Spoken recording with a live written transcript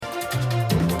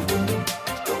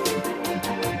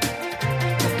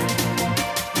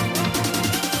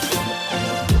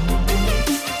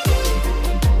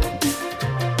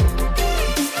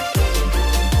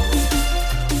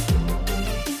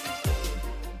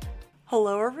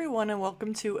Hello, everyone, and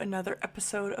welcome to another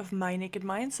episode of My Naked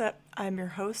Mindset. I'm your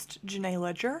host, Janae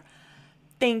Ledger.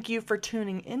 Thank you for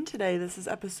tuning in today. This is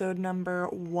episode number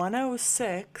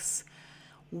 106.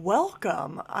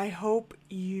 Welcome. I hope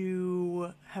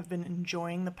you have been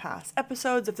enjoying the past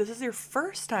episodes. If this is your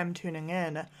first time tuning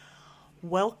in,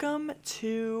 welcome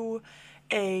to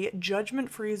a judgment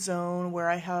free zone where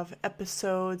I have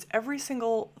episodes every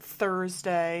single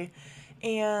Thursday,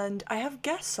 and I have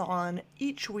guests on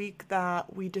each week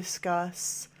that we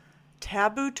discuss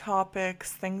taboo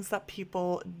topics, things that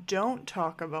people don't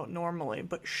talk about normally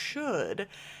but should,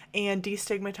 and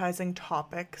destigmatizing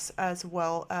topics, as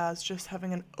well as just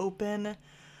having an open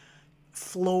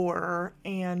floor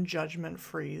and judgment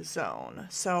free zone.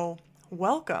 So,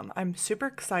 welcome. I'm super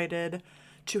excited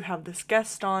to have this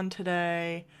guest on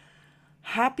today.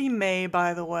 Happy May,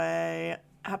 by the way.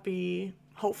 Happy,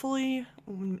 hopefully,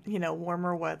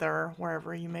 warmer weather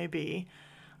wherever you may be.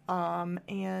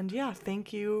 And yeah,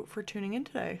 thank you for tuning in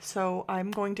today. So,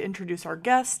 I'm going to introduce our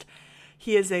guest.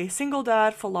 He is a single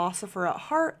dad philosopher at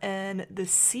heart and the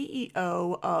CEO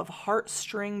of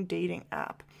Heartstring Dating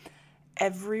App.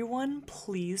 Everyone,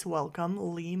 please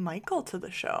welcome Lee Michael to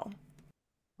the show.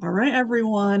 All right,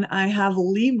 everyone. I have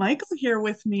Lee Michael here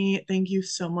with me. Thank you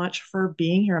so much for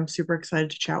being here. I'm super excited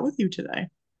to chat with you today.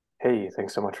 Hey,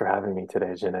 thanks so much for having me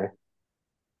today, Janae.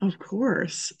 Of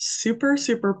course. Super,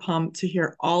 super pumped to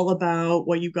hear all about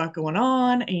what you got going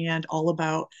on and all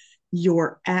about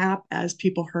your app, as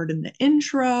people heard in the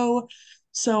intro.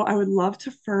 So, I would love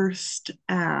to first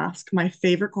ask my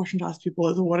favorite question to ask people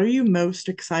is what are you most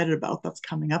excited about that's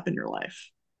coming up in your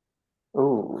life?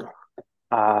 Ooh,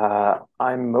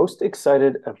 I'm most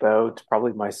excited about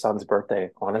probably my son's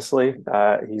birthday, honestly.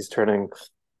 He's turning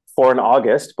 4 in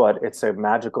August, but it's a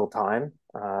magical time,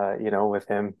 with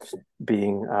him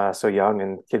being so young,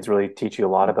 and kids really teach you a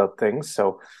lot about things.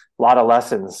 So, a lot of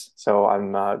lessons. So,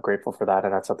 I'm grateful for that,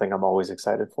 and that's something I'm always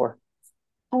excited for.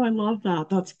 Oh, I love that.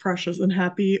 That's precious. And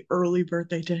happy early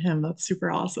birthday to him. That's super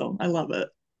awesome. I love it.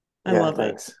 I Yeah, love it.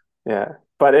 thanks. Yeah.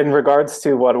 But in regards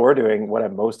to what we're doing, what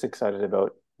I'm most excited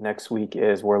about next week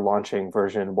is we're launching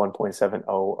version 1.70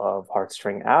 of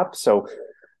Heartstring app. So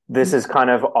this is kind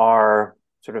of our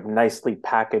sort of nicely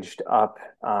packaged up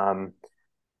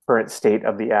current state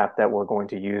of the app that we're going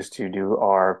to use to do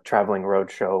our traveling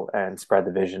roadshow and spread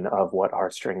the vision of what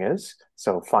Heartstring is.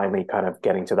 So finally kind of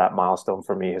getting to that milestone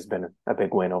for me has been a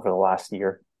big win over the last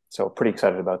year. So pretty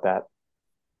excited about that.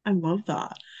 I love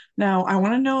that. Now, I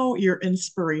want to know your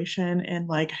inspiration and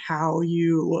like how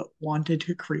you wanted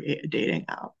to create a dating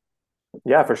app.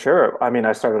 Yeah, for sure. I mean,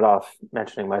 I started off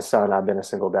mentioning my son. I've been a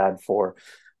single dad for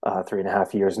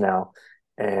 3.5 years now.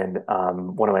 And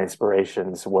one of my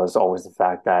inspirations was always the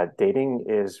fact that dating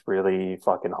is really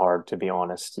fucking hard, to be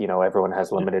honest. Everyone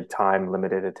has limited time,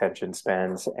 limited attention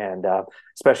spans. And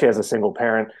especially as a single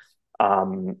parent,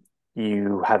 um,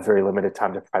 you have very limited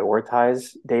time to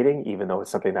prioritize dating, even though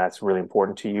it's something that's really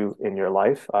important to you in your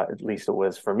life. At least it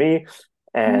was for me.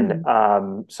 And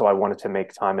Mm, so I wanted to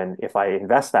make time, and if I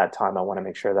invest that time, I want to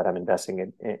make sure that I'm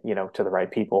investing it, to the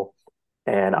right people.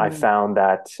 And I mm, found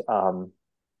that,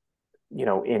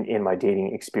 in my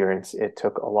dating experience, it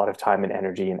took a lot of time and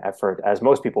energy and effort, as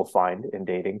most people find in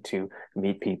dating, to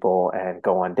meet people and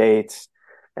go on dates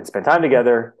and spend time mhm,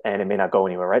 together, and it may not go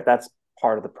anywhere, right? That's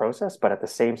part of the process, but at the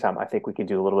same time, I think we could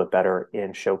do a little bit better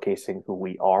in showcasing who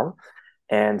we are.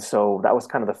 And so that was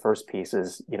kind of the first piece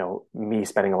is, me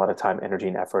spending a lot of time, energy,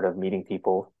 and effort of meeting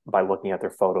people by looking at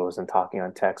their photos and talking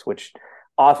on text, which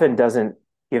often doesn't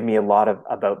give me a lot of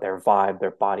about their vibe,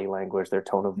 their body language, their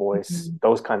tone of voice, mhm,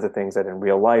 those kinds of things that in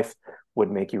real life would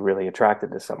make you really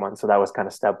attracted to someone. So that was kind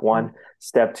of step mhm. one.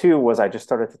 Step two was I just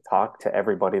started to talk to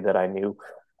everybody that I knew,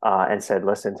 and said,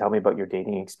 listen, tell me about your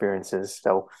dating experiences.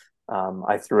 So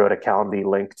I threw out a Calendly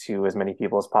link to as many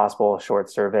people as possible, a short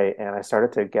survey, and I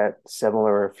started to get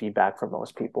similar feedback from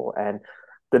those people. And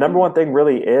the number one thing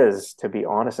really is, to be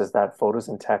honest, is that photos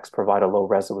and text provide a low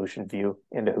resolution view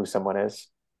into who someone is.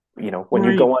 When you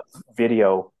Right. go on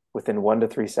video within 1 to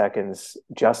 3 seconds,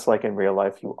 just like in real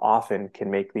life, you often can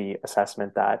make the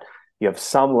assessment that you have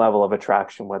some level of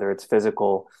attraction, whether it's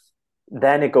physical.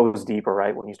 Then it goes deeper,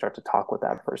 right? When you start to talk with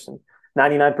that person.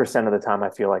 99% of the time, I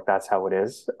feel like that's how it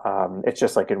is. It's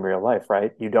just like in real life,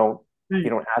 right? You Right.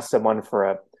 don't ask someone for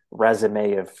a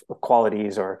resume of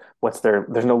qualities or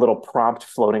there's no little prompt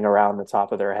floating around the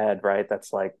top of their head, right?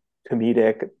 That's like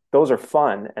comedic. Those are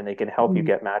fun and they can help you Mhm.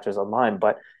 get matches online,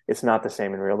 but it's not the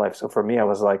same in real life. So for me, I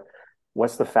was like,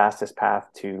 what's the fastest path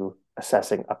to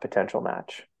assessing a potential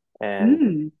match? And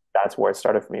Mm. that's where it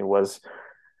started for me was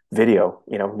video.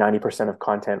 90% of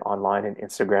content online and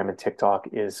Instagram and TikTok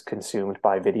is consumed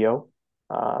by video.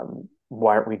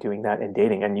 why aren't we doing that in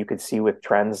dating? And you could see with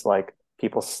trends like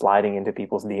people sliding into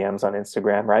people's DMs on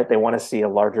Instagram, right? They want to see a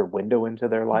larger window into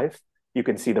their life. You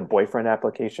can see the boyfriend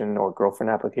application or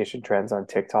girlfriend application trends on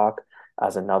TikTok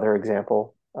as another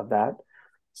example of that.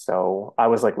 So I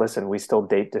was like, listen, we still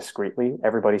date discreetly.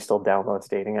 Everybody still downloads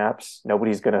dating apps.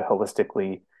 Nobody's going to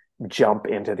holistically jump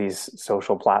into these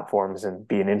social platforms and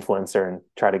be an influencer and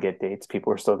try to get dates.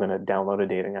 People are still going to download a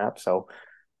dating app. So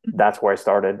that's where I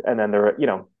started. And then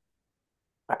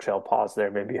actually, I'll pause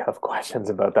there. Maybe you have questions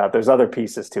about that. There's other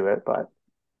pieces to it, but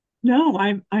No,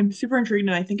 I'm super intrigued,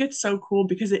 and I think it's so cool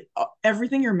because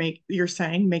everything you're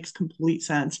saying makes complete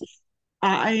sense.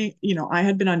 I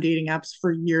had been on dating apps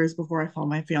for years before I found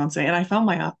my fiance, and I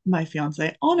found my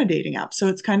fiance on a dating app. So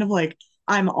it's kind of like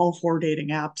I'm all for dating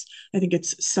apps. I think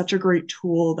it's such a great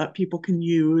tool that people can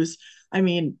use. I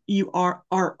mean, you are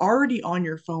already on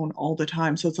your phone all the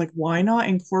time, so it's like why not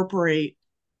incorporate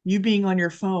you being on your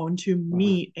phone to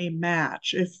mhm, meet a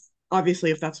match if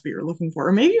obviously if that's what you're looking for,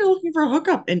 or maybe you're looking for a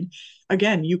hookup, and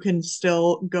again you can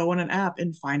still go on an app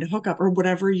and find a hookup or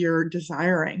whatever you're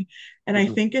desiring. And I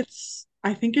mhm, think it's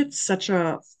such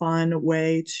a fun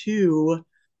way to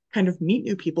kind of meet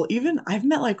new people. Even I've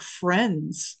met like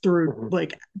friends through mhm,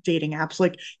 like dating apps.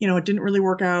 Like, it didn't really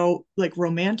work out like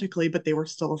romantically, but they were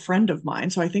still a friend of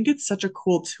mine. So I think it's such a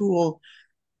cool tool.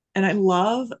 And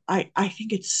I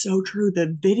think it's so true.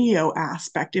 The video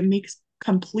aspect, it makes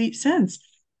complete sense.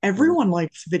 mhm, Everyone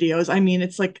likes videos. I mean,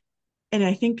 it's like, and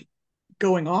I think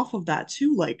going off of that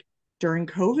too, like during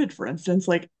COVID, for instance,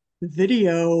 like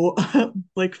video,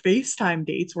 like FaceTime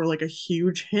dates were like a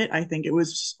huge hit. I think it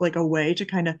was like a way to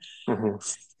kind of mhm,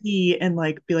 see and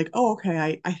like be like, oh,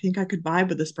 okay, I think I could vibe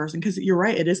with this person. Because you're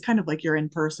right, it is kind of like you're in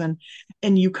person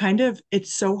and you kind of,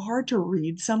 it's so hard to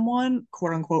read someone,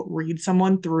 quote unquote, read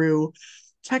someone through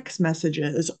text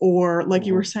messages or like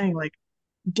you were mhm. saying, like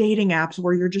dating apps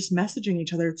where you're just messaging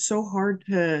each other. It's so hard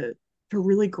to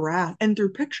really grasp, and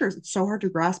through pictures, it's so hard to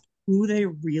grasp who they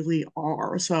really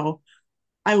are. So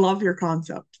I love your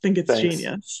concept. Think it's Thanks.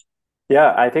 genius.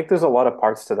 Yeah, I think there's a lot of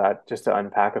parts to that. Just to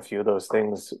unpack a few of those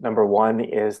things. Number one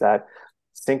is that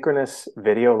synchronous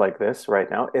video like this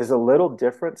right now is a little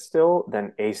different still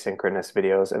than asynchronous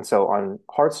videos. And so on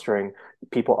Heartstring,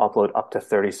 people upload up to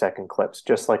 30-second clips,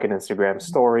 just like an Instagram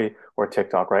story or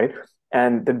TikTok, right?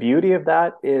 And the beauty of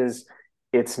that is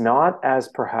it's not as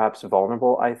perhaps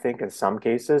vulnerable, I think, in some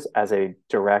cases, as a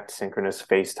direct synchronous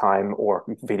FaceTime or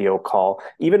video call.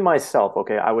 Even myself,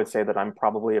 okay, I would say that I'm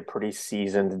probably a pretty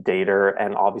seasoned dater,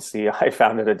 and obviously I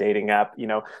founded a dating app.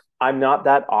 I'm not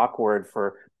that awkward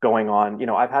for going on.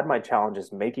 I've had my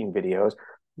challenges making videos,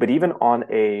 but even on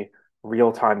a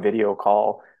real-time video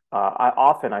call,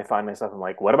 I find myself, I'm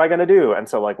like, what am I going to do? And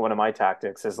so like one of my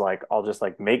tactics is like I'll just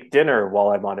like make dinner while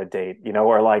I'm on a date,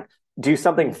 or like do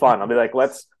something fun. I'll be like,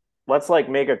 let's like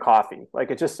make a coffee. Like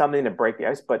it's just something to break the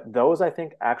ice. But those I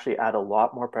think actually add a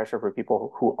lot more pressure for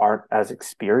people who aren't as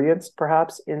experienced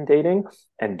perhaps in dating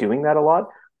and doing that a lot.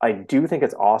 I do think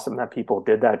it's awesome that people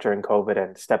did that during COVID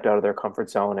and stepped out of their comfort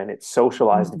zone, and it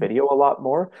socialized Mhm. video a lot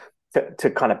more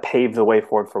to kind of pave the way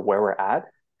forward for where we're at.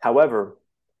 However,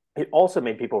 it also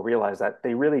made people realize that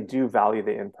they really do value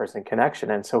the in-person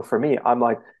connection. And so for me, I'm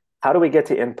like, how do we get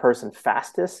to in-person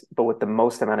fastest, but with the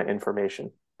most amount of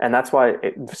information? And that's why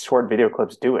short video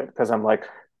clips do it, because I'm like,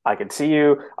 I can see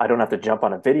you. I don't have to jump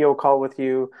on a video call with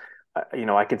you.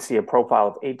 I can see a profile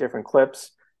of 8 different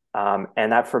clips.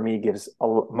 And that for me gives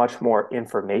much more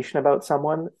information about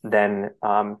someone than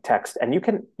text. And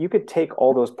you could take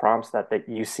all those prompts that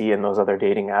you see in those other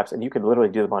dating apps, and you could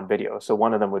literally do them on video. So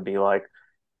one of them would be like,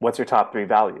 what's your top 3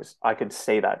 values? I could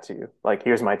say that to you. Like,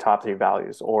 here's my top 3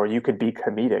 values. Or you could be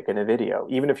comedic in a video,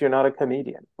 even if you're not a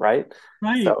comedian, right?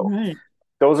 Right, So right.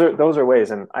 those are ways.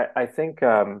 And I think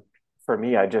for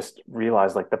me, I just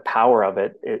realized like the power of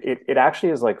it. It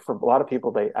actually is like for a lot of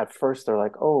people, they at first they're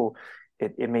like, oh,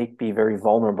 it may be very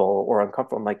vulnerable or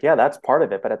uncomfortable. I'm like, yeah, that's part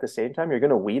of it. But at the same time, you're going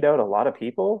to weed out a lot of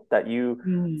people that you,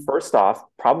 Mm. first off,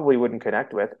 probably wouldn't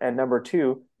connect with. And number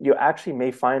two, you actually may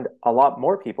find a lot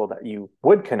more people that you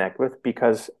would connect with,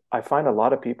 because I find a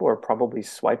lot of people are probably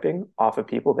swiping off of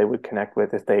people they would connect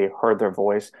with if they heard their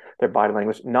voice, their body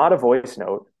language, not a voice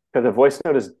note, because a voice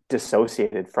note is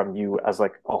dissociated from you as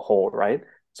like a whole, right?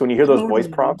 So when you hear those voice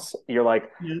Totally. prompts, you're like,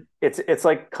 Yeah. it's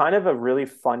like kind of a really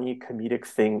funny comedic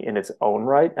thing in its own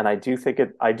right. And I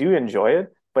do enjoy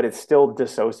it, but it's still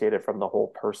dissociated from the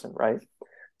whole person, right?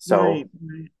 So Right,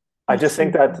 right. I That's just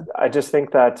think so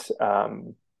that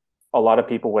cool. a lot of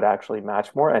people would actually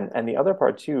match more. And the other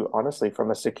part too, honestly, from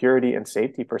a security and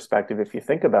safety perspective, if you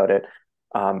think about it,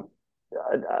 um,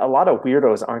 a lot of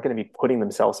weirdos aren't going to be putting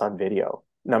themselves on video.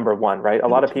 number one, right? A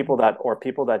lot of Absolutely. people that, or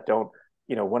people that don't,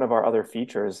 one of our other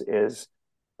features is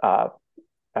uh,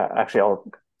 actually,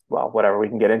 well, whatever, we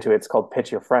can get into it. It's called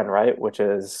Pitch Your Friend, right? Which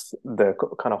is the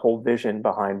kind of whole vision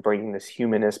behind bringing this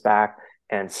humanness back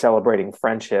and celebrating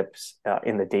friendships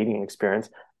in the dating experience.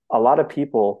 A lot of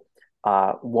people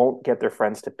won't get their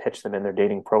friends to pitch them in their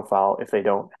dating profile if they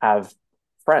don't have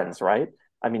friends, right?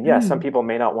 I mean, yeah, some Mm, people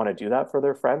may not want to do that for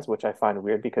their friends, which I find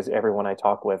weird because everyone I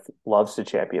talk with loves to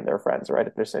champion their friends, right?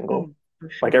 If they're single. oh, for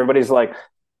Like sure. everybody's like,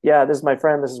 yeah, this is my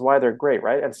friend. This is why they're great,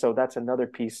 right? And so that's another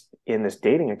piece in this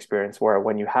dating experience where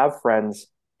when you have friends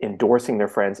endorsing their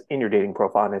friends in your dating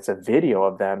profile and it's a video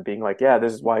of them being like, yeah,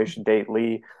 this is why you should date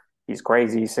Lee. He's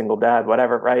crazy, single dad,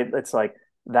 whatever, right? It's like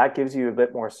that gives you a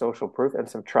bit more social proof and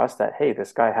some trust that, hey,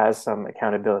 this guy has some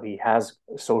accountability, he has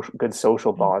good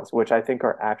social bonds, which I think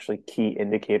are actually key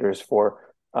indicators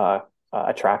for uh,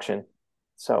 attraction.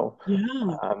 So, Yeah,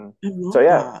 um, I so love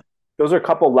yeah, that. those are a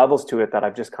couple levels to it that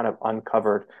I've just kind of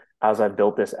uncovered as I've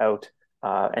built this out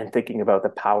and thinking about the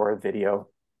power of video,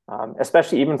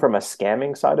 especially even from a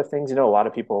scamming side of things. A lot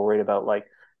of people are worried about like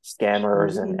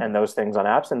scammers True. and those things on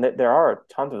apps, and there are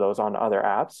tons of those on other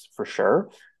apps for sure.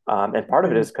 And part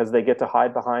of it Right. is because they get to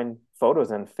hide behind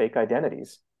photos and fake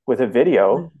identities. With a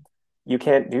video, you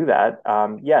can't do that.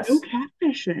 No Yes,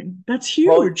 catfishing. That's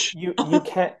well, huge. you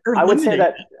can't. Or I would say limited.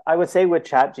 that I would say with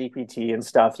Chat GPT and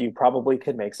stuff, you probably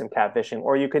could make some catfishing,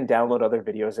 or you can download other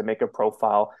videos and make a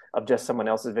profile of just someone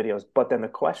else's videos. But then the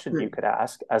question you True. could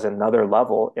ask as another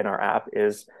level in our app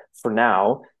is, for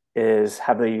now, is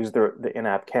have they used the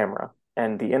in-app camera?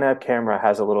 And the in-app camera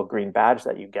has a little green badge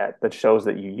that you get that shows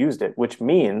that you used it, which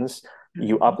means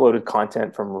you Mhm. uploaded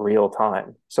content from real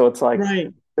time. So it's like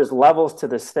Right. there's levels to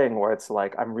this thing where it's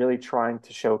like I'm really trying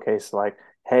to showcase like,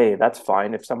 hey, that's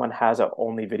fine. If someone has a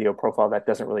only video profile that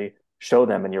doesn't really show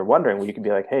them and you're wondering, well, you can be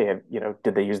like, hey,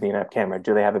 did they use the in-app camera?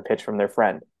 Do they have a pitch from their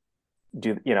friend?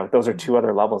 Those are two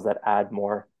other levels that add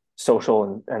more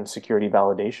social and security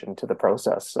validation to the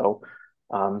process. So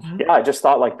Wow. yeah, I just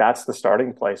thought like that's the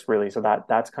starting place really. So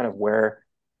that's kind of where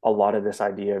a lot of this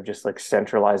idea of just like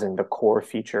centralizing the core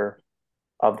feature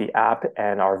of the app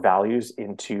and our values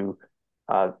into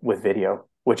with video,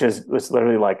 which is was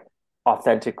literally like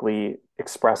authentically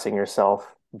expressing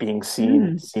yourself, being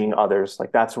seen, Mm. seeing others.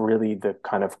 Like that's really the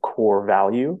kind of core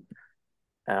value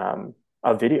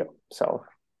of video. So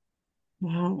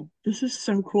Wow. This is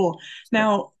so cool.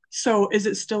 Now, so is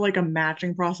it still like a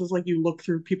matching process? Like you look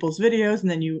through people's videos and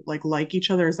then you like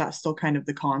each other? Is that still kind of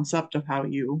the concept of how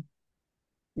you?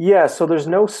 yeah, so there's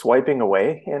no swiping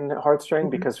away in Heartstring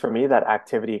Okay. because for me that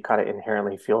activity kind of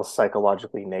inherently feels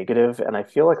psychologically negative, and I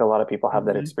feel like a lot of people have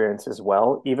that Totally. experience as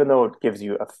well. Even though it gives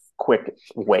you a quick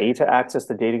way to access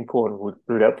the dating pool and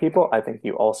root out people, I think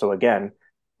you also again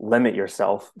limit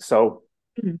yourself. So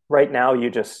Mhm. right now you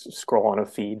just scroll on a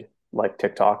feed like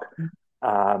TikTok,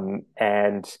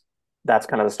 and that's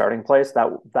kind of the starting place.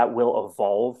 That will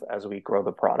evolve as we grow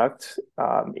the product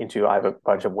into. I have a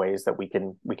bunch of ways that we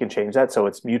can change that. So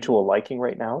it's mutual liking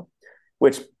right now,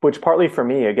 which partly for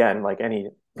me again, like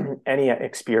any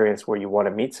experience where you want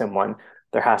to meet someone,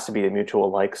 there has to be a mutual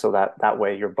like, so that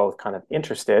way you're both kind of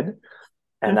interested,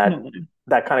 and Definitely.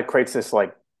 that kind of creates this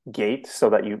like gate so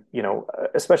that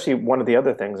especially one of the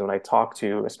other things when I talk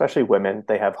to especially women,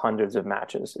 they have hundreds of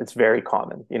matches. It's very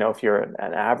common. If you're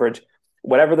an average,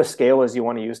 whatever the scale is you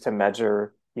want to use to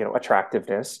measure,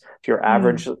 attractiveness, if you're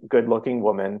average Mm. good looking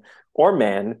woman or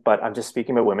man, but I'm just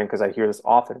speaking about women because I hear this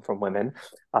often from women.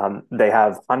 They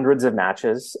have hundreds of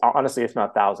matches, honestly, if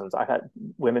not thousands. I've had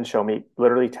women show me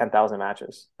literally 10,000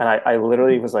 matches. And I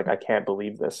literally was like, I can't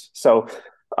believe this. So,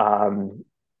 um,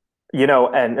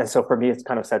 and so for me, it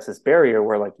kind of sets this barrier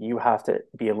where like you have to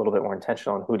be a little bit more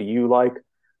intentional on who do you like,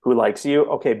 who likes you.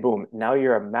 Okay, boom. Now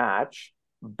you're a match,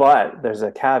 but there's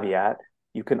a caveat.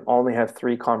 You can only have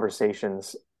three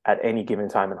conversations at any given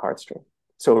time in Heartstream.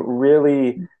 So it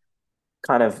really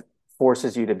kind of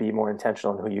forces you to be more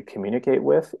intentional in who you communicate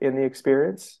with in the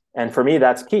experience. And for me,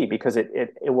 that's key because it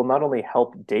will not only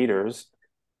help daters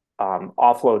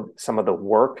offload some of the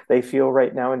work they feel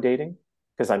right now in dating.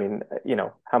 Because I mean,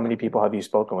 how many people have you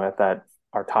spoken with that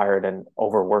are tired and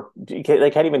overworked? They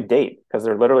can't even date because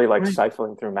they're literally like Right.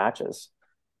 siphoning through matches.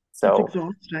 That's So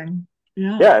exhausting.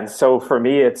 Yeah. yeah, and so for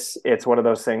me, it's one of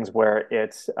those things where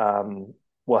it's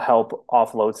will help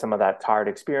offload some of that tired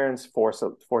experience, force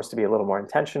to be a little more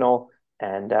intentional,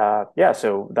 and yeah,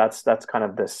 so that's kind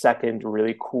of the second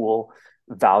really cool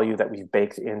value that we've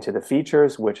baked into the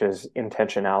features, which is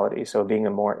intentionality. So being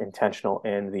a more intentional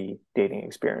in the dating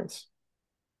experience.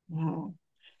 Wow.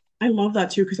 I love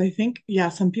that too, because I think, yeah,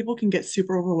 some people can get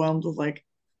super overwhelmed with like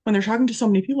when they're talking to so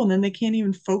many people and then they can't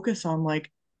even focus on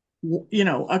like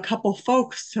a couple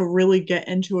folks to really get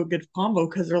into a good combo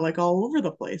because they're like all over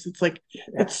the place. It's like Yeah.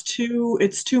 it's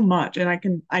too much. And I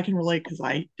can relate because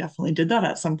I definitely did that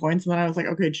at some points. And then I was like,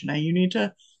 okay, Janae, you need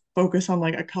to focus on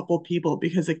like a couple people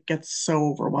because it gets so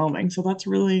overwhelming. So that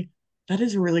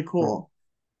is really Mm. cool.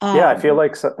 Yeah, I feel Um,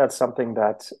 like that's something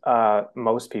that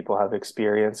most people have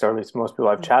experienced, or at least most people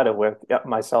I've chatted with, yeah,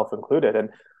 myself included. And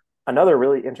another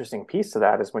really interesting piece to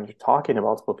that is when you're talking to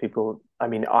multiple people. I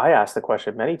mean, I ask the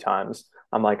question many times.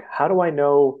 I'm like, how do I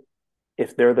know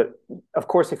if they're of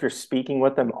course, if you're speaking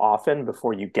with them often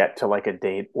before you get to like a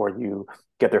date or you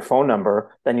get their phone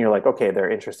number, then you're like, okay,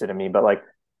 they're interested in me. But like,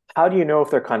 how do you know if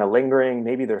they're kind of lingering?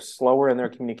 Maybe they're slower in their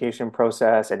communication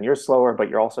process and you're slower, but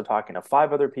you're also talking to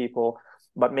five other people.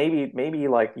 But maybe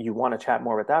like you want to chat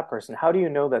more with that person. How do you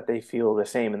know that they feel the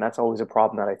same? And that's always a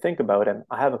problem that I think about. And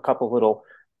I have a couple little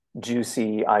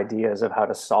juicy ideas of how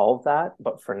to solve that.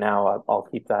 But for now, I'll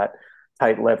keep that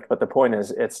tight-lipped. But the point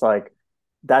is, it's like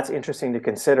that's interesting to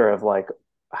consider of like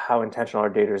how intentional our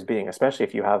data is being, especially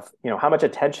if you have, how much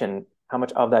attention, how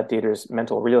much of that data's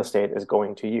mental real estate is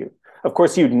going to you. Of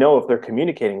course, you'd know if they're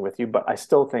communicating with you, but I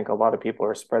still think a lot of people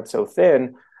are spread so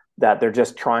thin that they're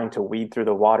just trying to weed through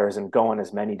the waters and go on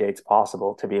as many dates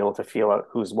possible to be able to feel out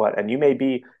who's what. And you may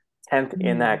be 10th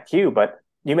in mm, that queue, but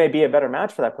you may be a better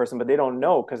match for that person, but they don't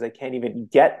know because they can't even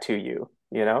get to you,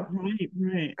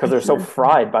 right. because I they're see what so you're saying.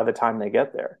 fried by the time they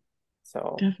get there.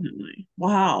 So, Definitely.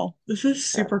 Wow. This is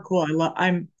yeah, super cool.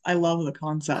 I love the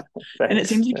concept. And it thanks.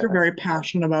 seems like you're Yeah. very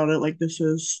passionate about it. Like this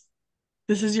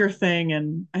is your thing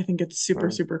and I think it's super,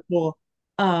 Mm. super cool.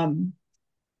 Um,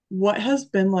 what has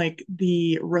been like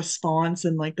the response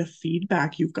and like the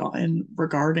feedback you've gotten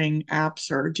regarding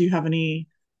apps, or do you have any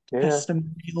Yeah.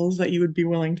 testimonials that you would be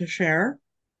willing to share?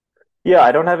 Yeah,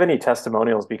 I don't have any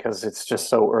testimonials because it's just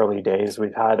so early days.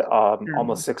 We've had Sure.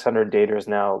 almost 600 daters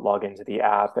now log into the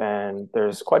app, and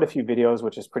there's quite a few videos,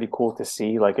 which is pretty cool to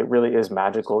see. Like it really is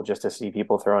magical just to see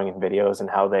people throwing in videos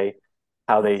and how they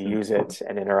That's so use cool. it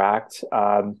and interact.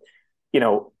 You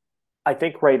know, I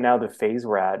think right now the phase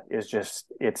we're at is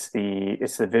just it's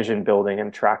the vision building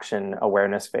and traction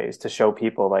awareness phase to show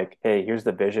people like, hey, here's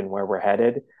the vision where we're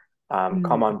headed.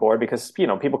 Come on Mm, board because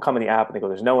people come in the app and they go,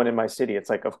 there's no one in my city. It's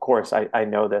like, of course, I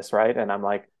know this, right? And I'm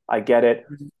like, I get it.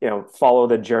 Follow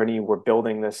the journey. We're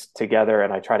building this together,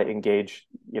 and I try to engage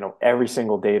every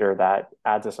single dater that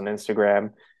adds us on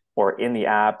Instagram or in the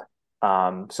app,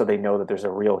 so they know that there's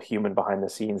a real human behind the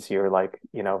scenes here. Like,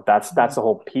 that's the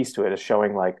whole piece to it, is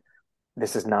showing like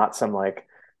this is not some like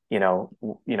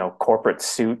corporate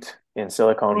suit in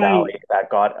Silicon right. Valley that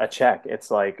got a check.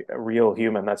 It's like a real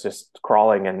human that's just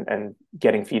crawling and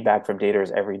getting feedback from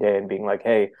daters every day and being like,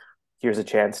 hey, here's a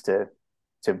chance to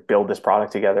build this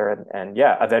product together. And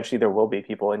yeah, eventually there will be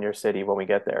people in your city when we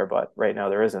get there, but right now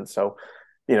there isn't. So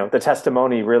the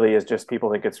testimony really is just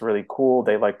people think it's really cool.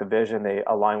 They like the vision. They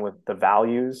align with the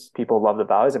values. People love the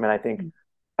values. I mean,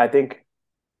 I think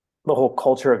the whole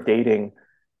culture of dating,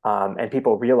 and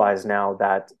people realize now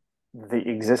that the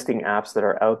existing apps that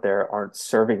are out there aren't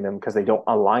serving them because they don't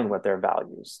align with their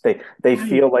values. They Right.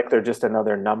 feel like they're just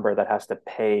another number that has to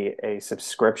pay a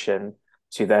subscription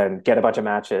to then get a bunch of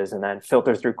matches and then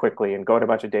filter through quickly and go to a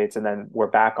bunch of dates, and then we're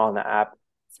back on the app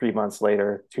 3 months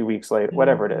later, 2 weeks later,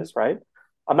 whatever it Mm, is, right?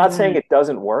 I'm not saying right. it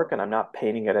doesn't work, and I'm not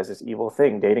painting it as this evil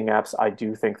thing. Dating apps, I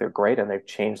do think they're great and they've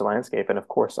changed the landscape. And of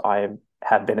course,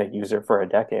 have been a user for a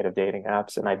decade of dating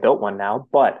apps, and I built one now.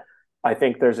 But I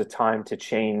think there's a time to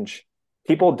change.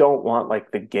 People don't want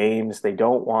like the games. They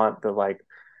don't want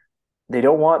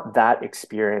that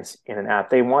experience in an app.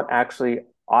 They want actually,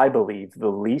 I believe, the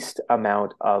least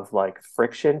amount of like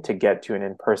friction to get to an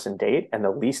in-person date and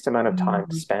the least amount of time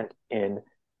Mm, spent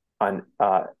on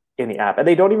in the app, and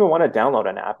they don't even want to download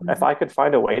an app. If mm, I could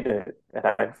find a way to,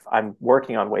 and I'm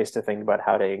working on ways to think about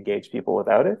how to engage people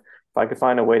without it. If I could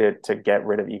find a way to get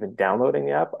rid of even downloading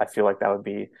the app, I feel like that would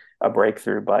be a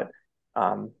breakthrough. But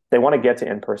they want to get to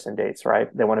in-person dates, right?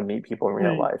 They want to meet people in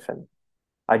real right. life, and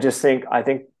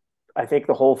I think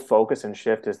the whole focus and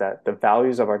shift is that the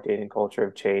values of our dating culture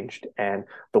have changed, and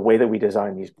the way that we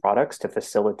design these products to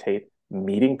facilitate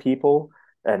meeting people,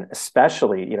 and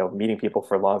especially meeting people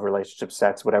for love, relationship,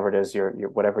 sex, whatever it is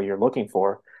whatever you're looking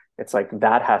for. It's like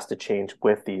that has to change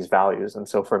with these values, and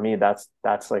so for me,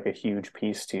 that's like a huge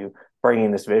piece to bringing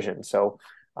this vision. So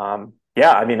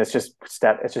yeah, I mean, it's just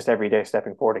every day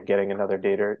stepping forward and getting another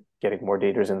dater, getting more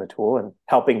daters in the tool and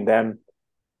helping them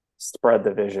spread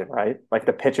the vision, right? Like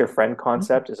the pitch your friend Mm,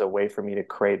 concept is a way for me to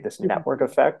create this super network cool.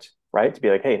 effect, right? To be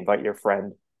like, hey, invite your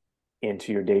friend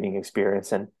into your dating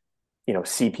experience and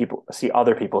see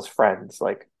other people's friends.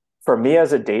 Like for me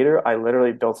as a dater, I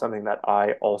literally built something that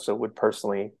I also would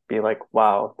personally be like,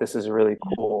 wow, this is really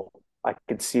cool. I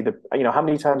could see how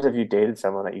many times have you dated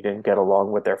someone that you didn't get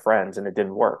along with their friends and it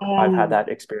didn't work? I've had Oh, that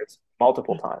experience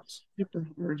multiple that's times. super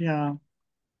hard. Yeah.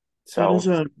 That is So,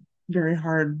 a very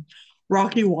hard,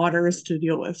 rocky waters to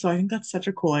deal with. So I think that's such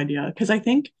a cool idea. Because I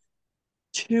think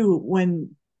too,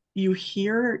 when you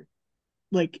hear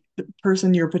like the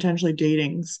person you're potentially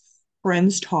dating's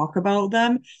friends talk about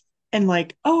them and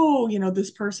like, oh,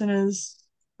 this person is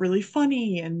really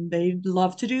funny and they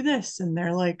love to do this and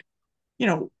they're like,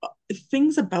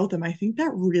 things about them, I think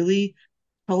that really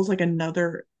tells like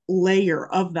another layer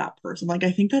of that person. Like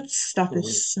I think that stuff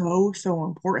is mhm, so, so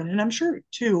important. And I'm sure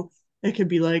too, it could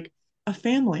be like a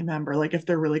family member, like if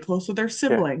they're really close with their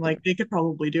yeah. sibling, like they could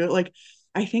probably do it. Like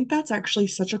I think that's actually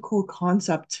such a cool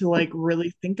concept to like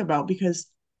really think about because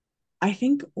I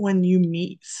think when you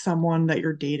meet someone that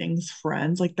you're dating's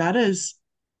friends, like that is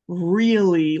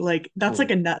really like that's like Mhm,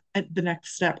 the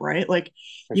next step, right? Like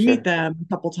for you meet sure. them a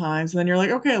couple times, and then you're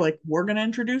like, okay, like we're gonna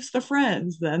introduce the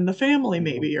friends, then the family Mhm,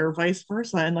 maybe, or vice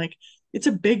versa. And like it's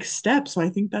a big step. So I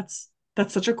think that's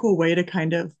such a cool way to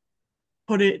kind of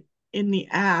put it in the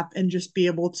app and just be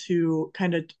able to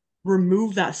kind of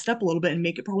remove that step a little bit and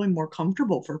make it probably more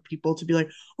comfortable for people to be like,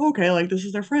 okay, like this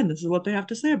is their friend, this is what they have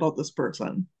to say about this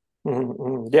person. mhm,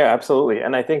 mhm. Yeah, absolutely.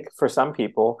 And I think for some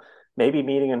people, maybe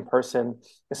meeting in person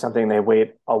is something they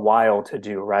wait a while to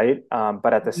do, right?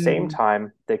 But at the same Mm.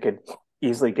 time, they could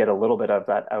easily get a little bit of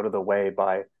that out of the way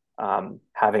by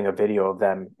having a video of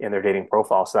them in their dating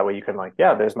profile. So that way you can like,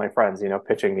 yeah, there's my friends,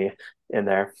 pitching me in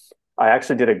there. I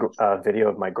actually did a video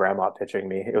of my grandma pitching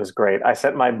me. It was great. I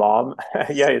sent my mom,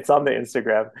 yeah, it's on the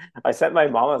Instagram. I sent my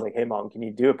mom, I was like, hey mom, can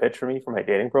you do a pitch for me for my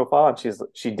dating profile? And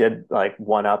she did like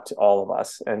one up to all of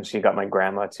us and she got my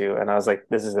grandma too. And I was like,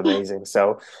 this is amazing.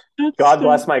 So That's God so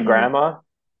bless my cute. grandma.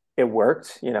 It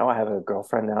worked. I have a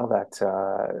girlfriend now that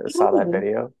saw that Oh,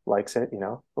 video, likes it, it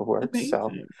works.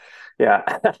 So amazing. yeah,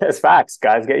 it's facts,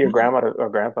 guys. Get your Wow. grandma or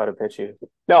grandpa to pitch you.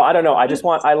 No, I don't know. That's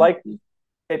I so like cool.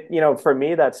 it, for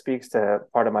me, that speaks to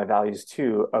part of my values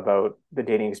too about the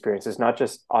dating experience. It's not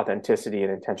just authenticity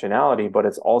and intentionality, but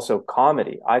it's also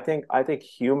comedy. I think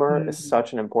humor is Mm,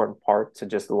 such an important part to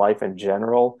just life in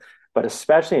general, but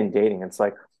especially in dating. It's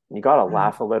like you got to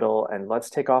right. laugh a little and let's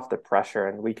take off the pressure.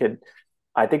 And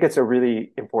I think it's a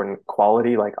really important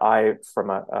quality. Like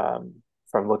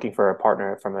from looking for a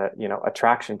partner from a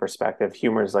attraction perspective,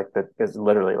 humor is is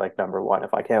literally like number one.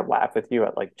 If I can't laugh with you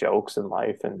at like jokes in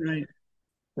life and Right.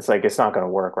 it's like it's not going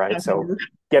to work, right? Not gonna So work.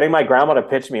 getting my grandma to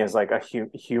pitch me as like a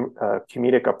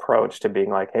comedic approach to being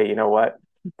like, hey, you know what?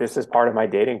 This is part of my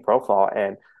dating profile,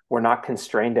 and we're not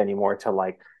constrained anymore to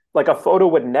like a photo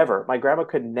would never. My grandma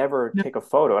could never No. take a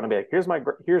photo, and I'd be like,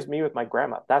 here's me with my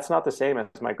grandma. That's not the same as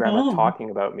my grandma No. talking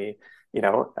about me, you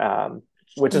know, um,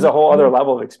 which is So a whole other true.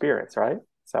 level of experience, right?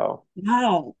 So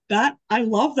Wow. That I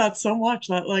love that so much.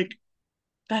 That like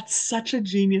that's such a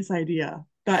genius idea.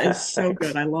 That is so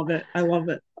good. thanks. I love it. I love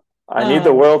it. I need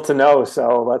the Um, world to know,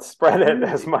 so let's spread it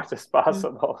as Totally. much as Yeah.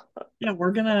 possible. Yeah,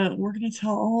 we're gonna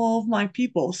tell all of my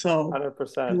people. So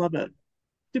I 100%. love it.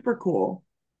 Super cool.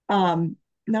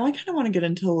 Now I kind of want to get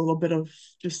into a little bit of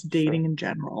just dating Sure. in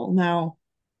general. Now,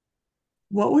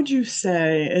 what would you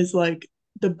say is like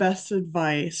the best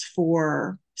advice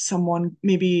for someone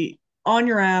maybe on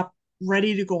your app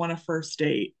ready to go on a first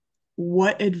date?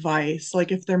 What advice,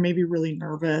 like if they're maybe really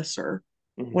nervous or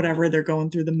Mhm. whatever, they're going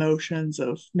through the motions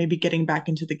of maybe getting back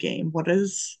into the game. What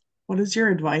is your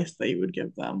advice that you would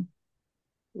give them?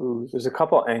 Ooh, there's a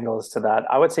couple angles to that.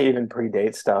 I would say even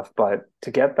predate stuff, but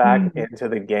to get back Mm, into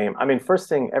the game, I mean, first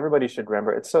thing everybody should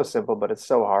remember, it's so simple, but it's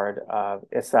so hard.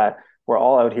 It's that we're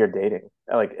all out here dating.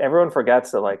 Like everyone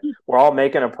forgets that like we're all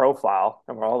making a profile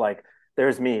and we're all like,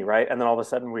 there's me, right? And then all of a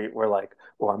sudden we're like,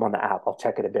 well, I'm on the app, I'll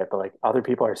check it a bit, but like other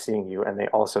people are seeing you and they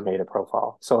also made a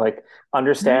profile. So like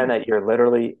understand right. that you're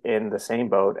literally in the same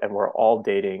boat and we're all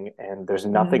dating and there's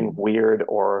nothing Mm, weird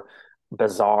or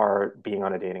bizarre being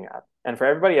on a dating app. And for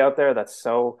everybody out there that's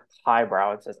so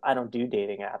highbrow and says, I don't do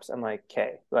dating apps, I'm like,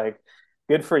 okay, like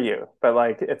good for you. But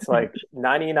like it's like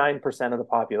 99% of the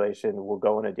population will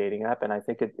go on a dating app. And I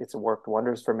think it's worked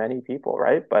wonders for many people,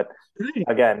 right? But right.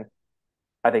 again,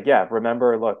 I think, yeah,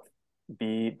 remember, look,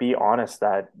 be honest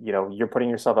that, you're putting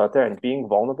yourself out there and being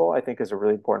vulnerable, I think is a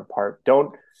really important part.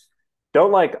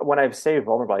 Don't like when I say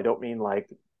vulnerable, I don't mean like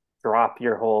drop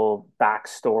your whole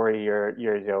backstory,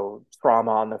 your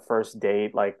trauma on the first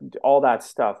date, like all that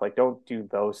stuff. Like don't do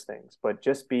those things, but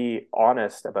just be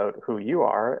honest about who you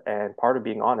are. And part of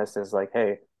being honest is like,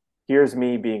 hey, here's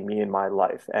me being me in my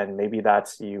life. And maybe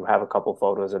that's you have a couple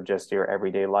photos of just your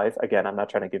everyday life. Again, I'm not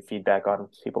trying to give feedback on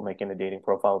people making a dating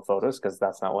profile photos because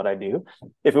that's not what I do.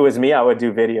 If it was me, I would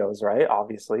do videos, right?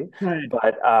 Obviously. Right.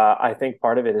 But I think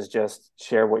part of it is just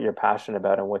share what you're passionate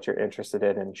about and what you're interested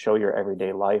in and show your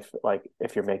everyday life. Like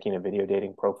if you're making a video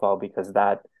dating profile, because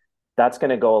that's going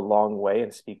to go a long way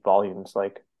and speak volumes.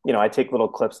 Like, I take little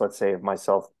clips, let's say, of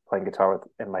myself playing guitar with,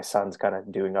 and my son's kind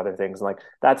of doing other things. Like,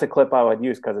 that's a clip I would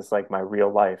use because it's like my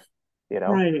real life, you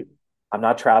know? Right. I'm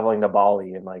not traveling to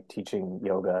Bali and like teaching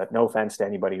yoga. No offense to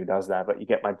anybody who does that, but you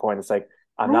get my point. It's like,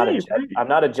 Right. Right. I'm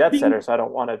not a jet Being setter, so I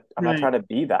don't want to, I'm not right. trying to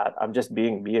be that. I'm just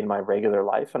being me in my regular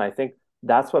life. And I think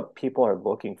that's what people are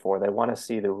looking for. They want to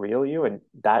see the real you. And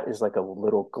that is like a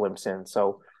little glimpse in.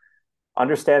 So,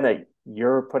 understand that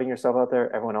you're putting yourself out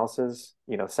there, everyone else is.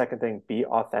 Second thing, be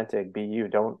authentic, be you.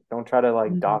 Don't try to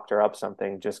like Mhm. doctor up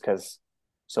something just because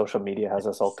social media has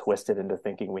us all twisted into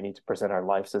thinking we need to present our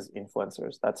lives as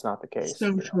influencers. That's not the case.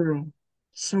 So true.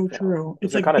 So true.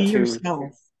 It's Those are like kind of be two,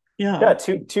 yourself. Yeah. yeah,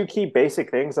 two key basic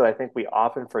things that I think we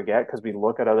often forget because we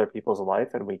look at other people's life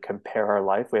and we compare our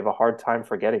life. We have a hard time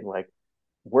forgetting like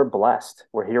we're blessed.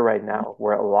 We're here right now.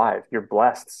 We're alive. You're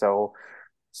blessed. So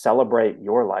celebrate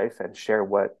your life and share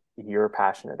what you're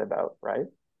passionate about, right?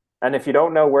 And if you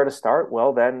don't know where to start,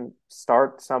 well, then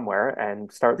start somewhere.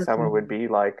 And start somewhere would be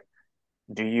like,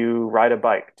 do you ride a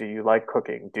bike? Do you like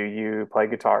cooking? Do you play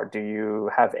guitar? Do you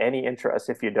have any interest?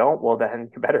 If you don't, well, then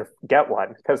you better get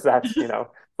one because that's,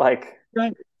 like,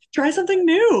 Right. Try something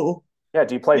new, yeah,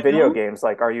 do you play you video know? games?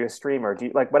 Like, are you a streamer? Do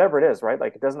you like whatever it is, right?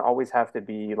 Like, it doesn't always have to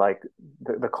be like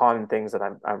the common things that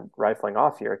I'm rifling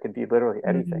off here. It could be literally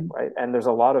anything, Mhm. right? And there's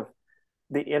a lot of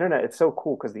the internet. It's so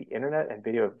cool because the internet and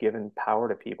video have given power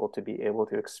to people to be able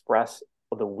to express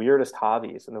the weirdest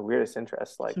hobbies and the weirdest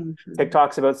interests. Like So true.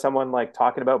 TikTok's about someone like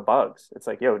talking about bugs. It's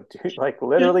like, yo, dude, like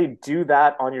Yeah. literally do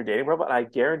that on your dating profile. And I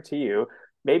guarantee you,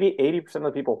 maybe 80%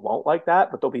 of the people won't like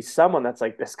that, but there'll be someone that's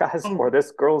like, this guy's Oh, or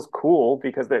this girl's cool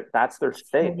because that's their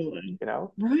thing, totally. you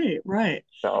know? Right, right.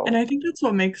 And So I think that's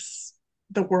what makes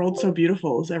the world so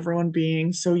beautiful is everyone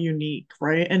being so unique,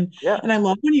 right? yeah, And I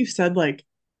love when you said like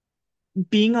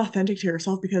being authentic to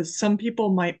yourself because some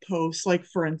people might post, like,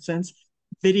 for instance,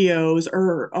 videos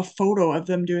or a photo of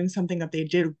them doing something that they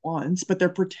did once, but they're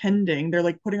pretending, they're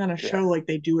like putting on a yeah, show like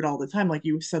they do it all the time. Like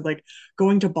you said, like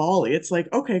going to Bali. It's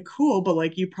like, okay, cool, but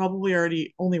like you probably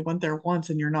already only went there once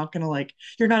and you're not gonna like,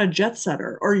 you're not a jet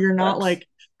setter or you're not facts. like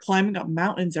climbing up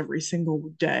mountains every single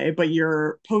day, but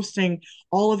you're posting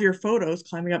all of your photos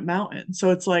climbing up mountains. So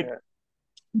it's like Yeah,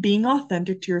 being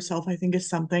authentic to yourself, I think, is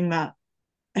something that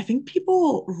I think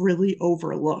people really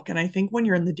overlook. And I think when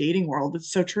you're in the dating world,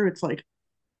 it's so true. It's like,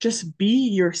 just be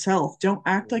yourself. Don't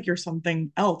act mhm, like you're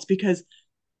something else because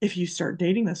if you start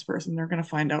dating this person, they're going to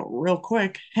find out real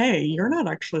quick, hey, you're mhm, not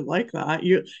actually like that.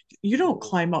 You don't mhm,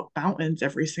 climb up mountains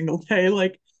every single day.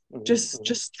 Like mhm, just mhm.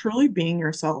 just truly being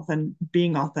yourself and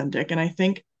being authentic. And I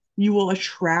think you will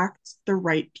attract the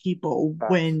right people Facts.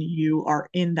 when you are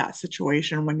in that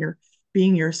situation, when you're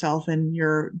being yourself and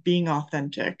you're being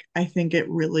authentic. I think it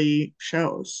really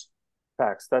shows.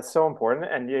 Facts. That's so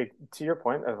important. And to your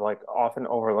point of like often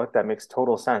overlooked, that makes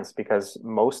total sense because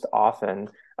most often,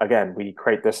 again, we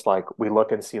create this like we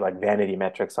look and see like vanity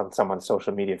metrics on someone's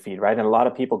social media feed, right? And a lot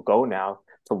of people go now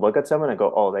to look at someone and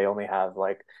go, oh, they only have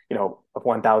like,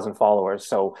 1,000 followers.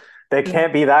 So they Yeah.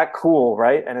 can't be that cool,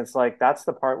 right? And it's like that's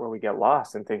the part where we get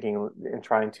lost in thinking and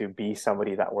trying to be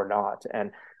somebody that we're not.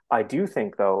 And I do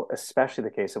think, though, especially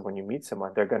the case of when you meet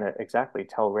someone, they're going to exactly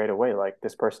tell right away, like,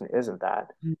 this person isn't that.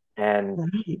 And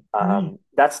Right. Right.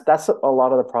 that's a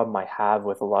lot of the problem I have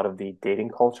with a lot of the dating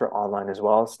culture online as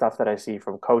well. Stuff that I see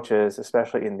from coaches,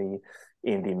 especially in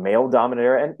the male dominant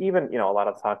area, and even a lot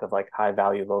of talk of like high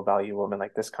value, low value women,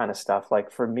 like this kind of stuff.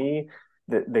 Like for me,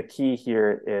 the key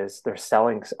here is they're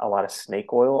selling a lot of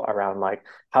snake oil around like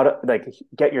how to like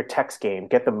get your text game,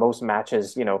 get the most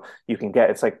matches you can get.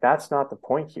 It's like that's not the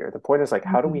point here. The point is like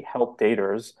how do we Mhm. help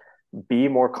daters be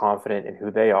more confident in who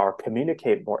they are,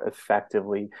 communicate more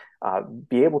effectively,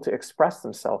 be able to express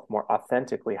themselves more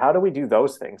authentically. How do we do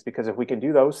those things? Because if we can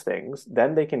do those things,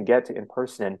 then they can get to in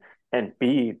person and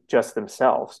be just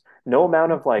themselves. No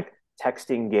amount of like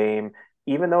texting game,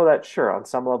 even though that sure on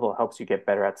some level helps you get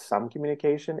better at some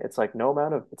communication, it's like no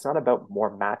amount of it's not about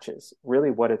more matches.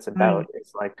 Really, what it's about Right.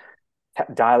 is like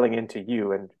dialing into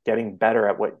you and getting better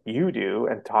at what you do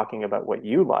and talking about what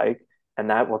you like, and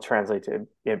that will translate to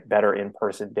better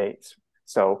in-person dates.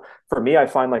 So for me, I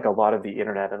find like a lot of the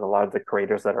internet and a lot of the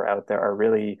creators that are out there are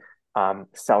really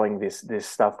selling this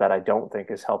stuff that I don't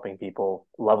think is helping people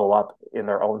level up in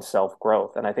their own self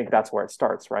growth, and I think that's where it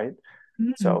starts, right?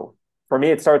 Mhm. So for me,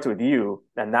 it starts with you,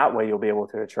 and that way you'll be able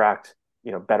to attract,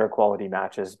 better quality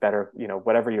matches, better,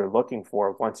 whatever you're looking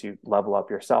for once you level up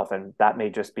yourself. And that may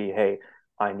just be, hey,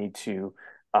 I need to,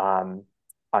 um,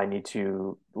 I need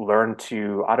to learn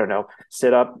to, I don't know,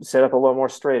 sit up a little more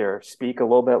straighter, speak a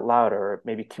little bit louder,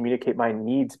 maybe communicate my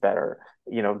needs better.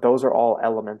 Those are all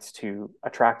elements to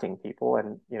attracting people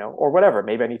and, or whatever.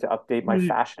 Maybe I need to update my Right.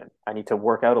 fashion. I need to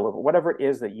work out a little, whatever it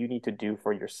is that you need to do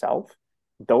for yourself.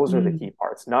 Those are the key Mm.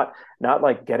 parts, not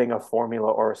like getting a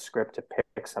formula or a script to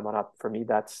pick someone up. For me,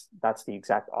 that's the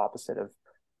exact opposite of,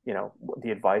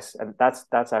 the advice. And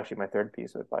that's actually my third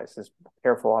piece of advice is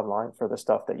careful online for the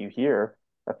stuff that you hear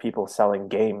of people selling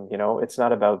game. It's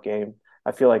not about game.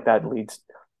 I feel like that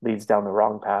leads down the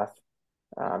wrong path.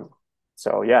 Um,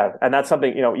 so yeah, and that's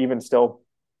something, even still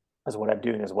is what I'm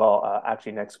doing as well.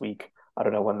 Actually, next week, I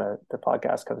don't know when the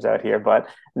podcast comes out here, but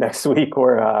next week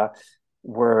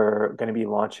we're going to be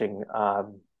launching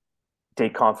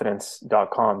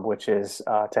dateconfidence.com, which is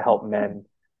to help men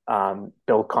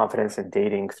build confidence in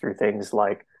dating through things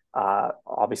like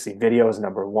obviously videos,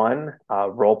 number one,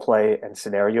 role play and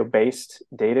scenario based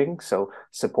dating. So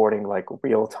supporting like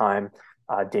real time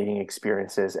dating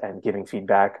experiences and giving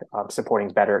feedback, supporting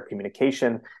better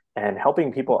communication, and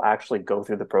helping people actually go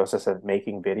through the process of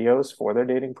making videos for their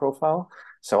dating profile.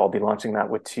 So I'll be launching that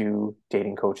with two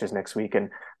dating coaches next week, and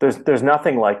there's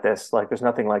nothing like this. Like there's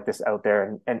nothing like this out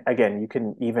there. And again, you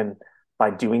can even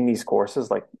by doing these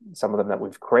courses, like some of them that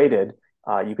we've created,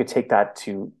 you could take that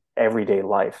to everyday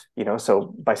life.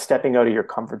 So by stepping out of your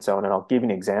comfort zone, and I'll give you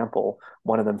an example.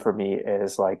 One of them for me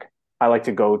is like I like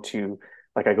to go to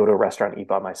like I go to a restaurant and eat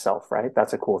by myself, right?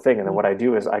 That's a cool thing. And then what I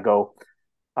do is I go,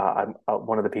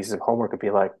 one of the pieces of homework would be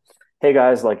like, hey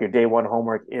guys, like your day one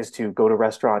homework is to go to a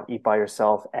restaurant, eat by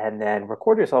yourself, and then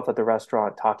record yourself at the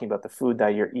restaurant talking about the food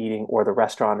that you're eating or the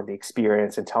restaurant and the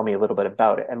experience and tell me a little bit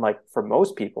about it. And like for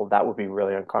most people, that would be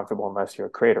really uncomfortable unless you're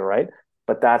a creator, right?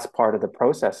 But that's part of the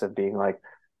process of being like,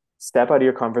 step out of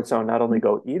your comfort zone, not only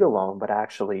go eat alone, but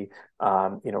actually,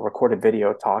 record a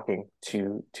video talking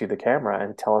to the camera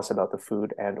and tell us about the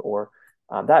food and or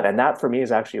that. And that for me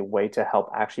is actually a way to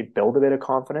help actually build a bit of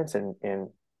confidence in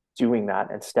doing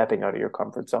that and stepping out of your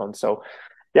comfort zone. So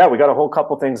yeah, we got a whole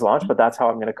couple things launched, but that's how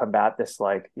I'm going to combat this,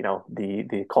 like,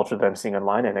 the culture that I'm seeing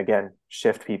online, and again,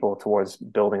 shift people towards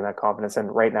building that confidence.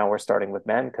 And right now we're starting with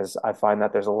men because I find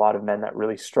that there's a lot of men that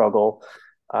really struggle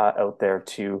out there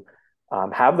to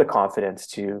have the confidence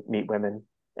to meet women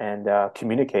and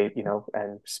communicate,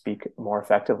 and speak more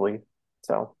effectively.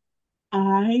 So,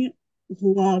 I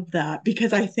love that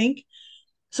because I think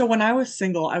so. When I was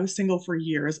single for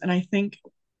years. And I think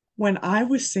when I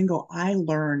was single, I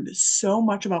learned so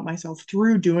much about myself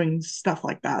through doing stuff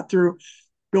like that, through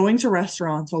going to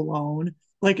restaurants alone,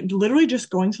 like literally just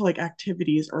going to like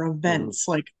activities or mhm, events,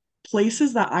 like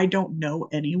places that I don't know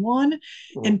anyone,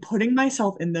 mhm, and putting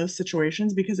myself in those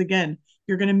situations because again,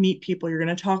 you're going to meet people, you're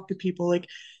going to talk to people, like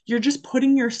you're just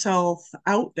putting yourself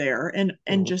out there and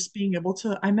mhm, just being able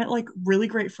to I met like really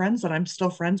great friends that I'm still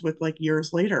friends with like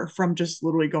years later from just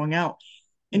literally going out.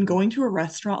 And mhm, going to a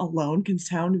restaurant alone can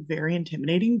sound very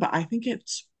intimidating, but I think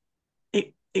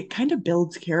it kind of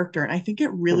builds character, and I think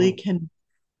it really mhm.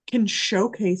 can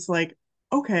showcase like,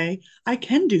 okay, I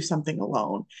can do something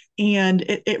alone. And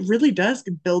it really does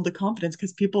build the confidence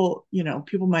because people,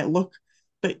 people might look,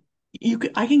 but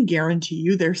I can guarantee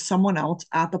you there's someone else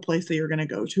at the place that you're going to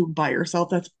go to by yourself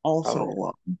that's also Totally.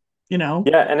 alone, you know?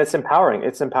 Yeah, and it's empowering.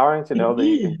 It's empowering to It know that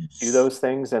you can do is. those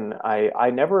things. And I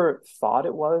never thought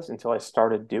it was until I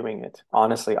started doing it.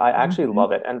 Honestly, I actually Mhm.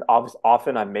 love it. And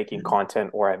often I'm making content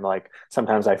or I'm like,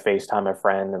 sometimes I FaceTime a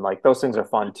friend and like those things are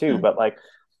fun too. Yeah. But like,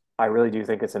 I really do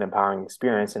think it's an empowering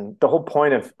experience. And the whole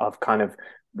point of kind of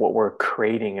what we're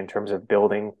creating in terms of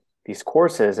building these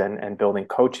courses and building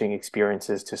coaching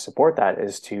experiences to support that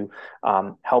is to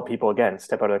help people again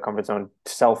step out of their comfort zone,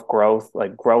 self growth,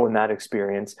 like grow in that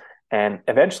experience, and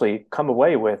eventually come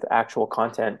away with actual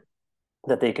content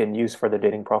that they can use for their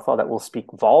dating profile that will speak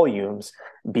volumes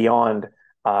beyond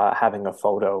having a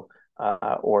photo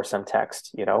or some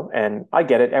text, And I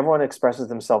get it. Everyone expresses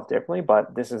themselves differently,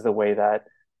 but this is the way that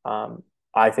um,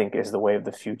 I think is the way of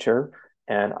the future.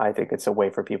 And I think it's a way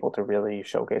for people to really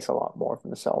showcase a lot more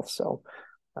from themselves. So,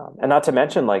 and not to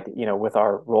mention, like, with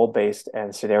our role-based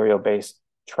and scenario-based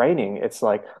training, it's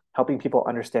like helping people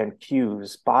understand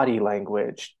cues, body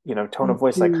language, tone of Oh,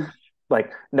 voice. Like huge.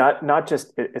 like not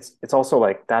just it's also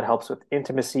like that helps with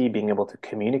intimacy, being able to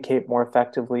communicate more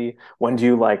effectively. When do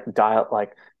you like dial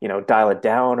it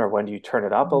down, or when do you turn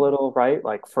it up a little, right?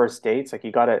 Like first dates, like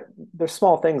you gotta, there's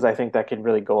small things I think that can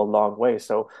really go a long way.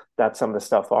 So that's some of the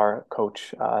stuff our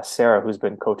coach Sarah, who's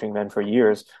been coaching men for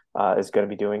years, is going to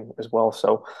be doing as well.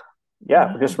 So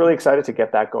yeah, we're just Wow, really excited to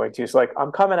get that going too. So like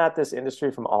I'm coming at this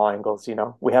industry from all angles, you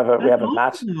know. We that's have a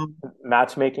awesome.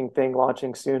 matchmaking thing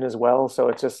launching soon as well. So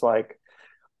it's just like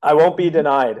I won't be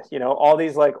denied. You know, all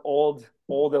these like old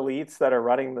elites that are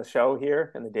running the show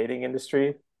here in the dating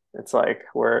industry. It's like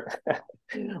we're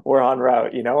on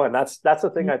route, you know, and that's the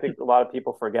thing I think a lot of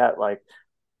people forget. Like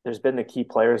there's been the key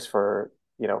players for,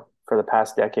 you know, for the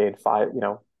past decade,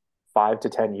 5 to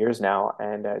 10 years now,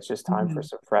 and it's just time for Mhm.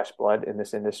 some fresh blood in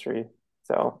this industry.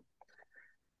 So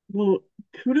Well,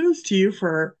 kudos to you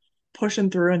for pushing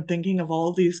through and thinking of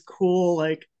all these cool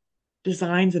like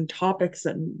designs and topics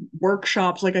and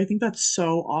workshops. Like I think that's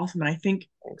so awesome. And I think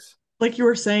thanks. like you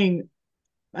were saying,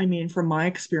 I mean, from my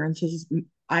experiences,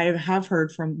 I have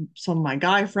heard from some of my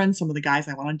guy friends, some of the guys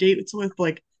I went on dates with,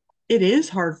 like it is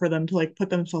hard for them to like put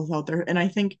themselves out there. And I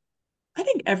think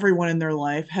everyone in their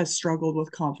life has struggled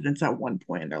with confidence at one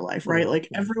point in their life, right? Like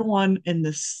Mm-hmm. everyone in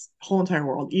this whole entire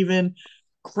world, even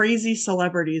crazy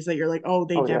celebrities that you're like, oh,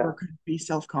 they Oh never yeah, could be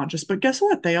self-conscious, but guess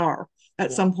what? They are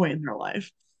at yeah. some point in their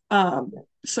life.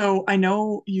 So I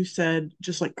know you said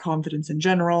just like confidence in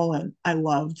general, and I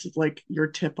loved like your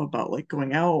tip about like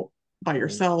going out by Mm-hmm.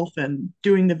 yourself and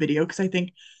doing the video because I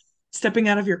think stepping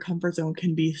out of your comfort zone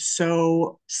can be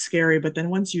so scary, but then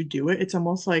once you do it, it's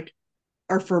almost like,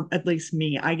 or for at least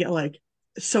me, I get like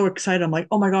so excited. I'm like,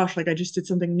 oh my gosh, like I just did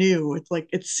something new. It's like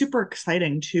it's super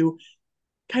exciting to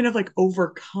kind of like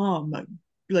overcome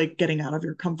like getting out of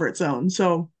your comfort zone.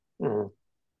 So Mm-hmm.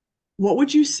 what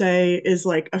would you say is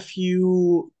like a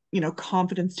few,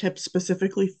 confidence tips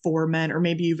specifically for men, or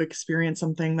maybe you've experienced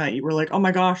something that you were like, oh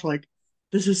my gosh, like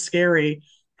this is scary.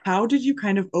 How did you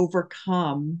kind of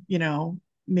overcome,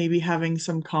 maybe having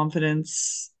some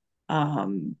confidence,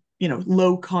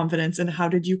 low confidence, and how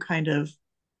did you kind of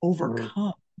Mm-hmm.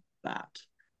 overcome that?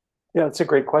 Yeah, that's a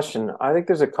great question. I think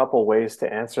there's a couple ways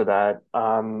to answer that.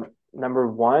 Number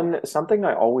one, something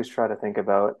I always try to think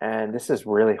about, and this is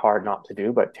really hard not to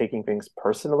do, but taking things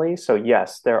personally. So,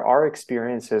 yes, there are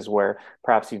experiences where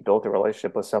perhaps you've built a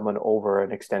relationship with someone over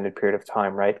an extended period of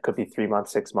time, right? It could be 3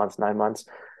 months, 6 months, 9 months.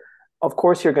 Of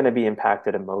course, you're going to be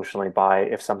impacted emotionally by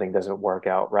if something doesn't work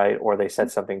out, right? Or they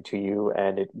said something to you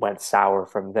and it went sour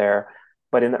from there.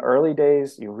 But in the early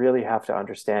days, you really have to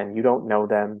understand you don't know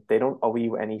them. They don't owe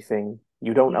you anything.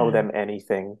 You don't owe Yeah. them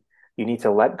anything. You need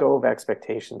to let go of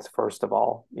expectations, first of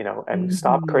all, you know, and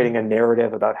stop Hmm. creating a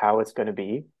narrative about how it's going to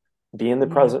be. Be in the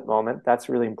Yeah. present moment. That's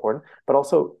really important. But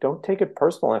also, don't take it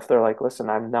personal if they're like, listen,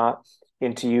 I'm not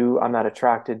into you. I'm not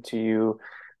attracted to you.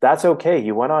 That's okay.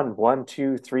 You went on one,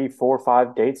 two, three, four,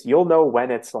 5 dates. You'll know when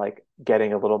it's like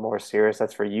getting a little more serious.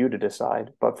 That's for you to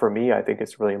decide. But for me, I think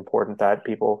it's really important that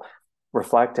people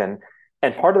reflect, and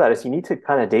part of that is you need to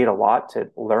kind of date a lot to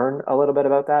learn a little bit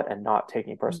about that and not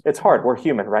taking person. It's hard. We're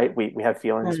human, right? We have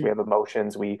feelings, we Right. have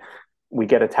emotions, we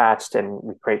get attached and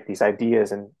we create these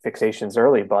ideas and fixations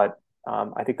early. But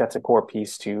I think that's a core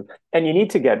piece to, and you need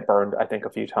to get burned, I think, a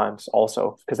few times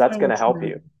also, because that's going So to help true.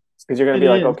 you. Because you're going to It be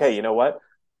like, okay, is. you know what?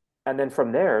 And then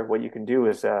from there, what you can do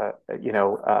is, a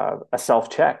self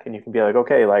check, and you can be like,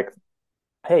 okay, like,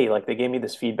 hey, like they gave me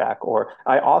this feedback, or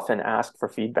I often ask for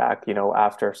feedback, you know,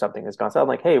 after something has gone. So I'm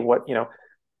like, hey, what, you know,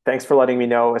 thanks for letting me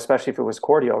know, especially if it was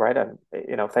cordial, right? And,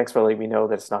 you know, thanks for letting me know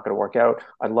that it's not going to work out.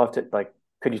 I'd love to, like,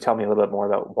 could you tell me a little bit more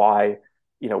about why,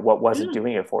 you know, what wasn't Yeah.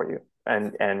 doing it for you?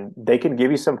 And they can give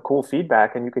you some cool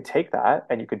feedback, and you could take that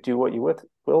and you could do what you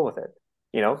will with it.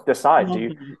 You know, decide, Love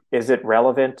that. is it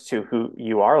relevant to who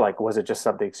you are? Like, was it just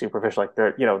something superficial? Like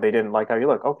they're, you know, they didn't like how you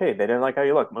look. Okay, they didn't like how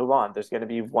you look. Move on. There's going to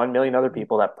be 1 million other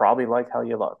people that probably like how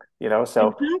you look, you know?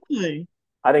 So Exactly.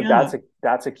 I think Yeah.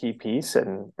 that's a key piece,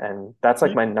 and that's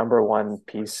like Yep. my number one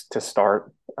piece to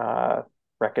start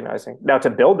recognizing. Now, to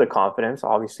build the confidence,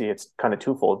 obviously, it's kind of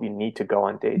twofold. You need to go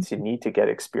on dates. You need to get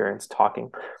experience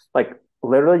talking. Like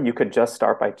literally, you could just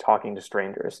start by talking to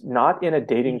strangers, not in a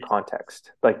dating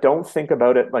context. Like, don't think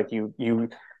about it like you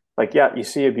like, yeah, you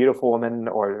see a beautiful woman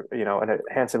or, you know, and a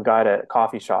handsome guy at a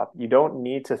coffee shop. You don't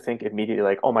need to think immediately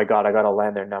like, oh my God, I got to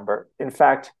land their number. In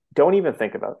fact, don't even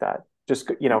think about that.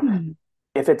 Just, you know, Hmm.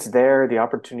 if it's there, the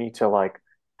opportunity to like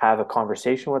have a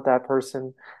conversation with that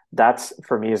person, that's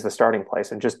for me is the starting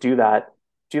place. And just do that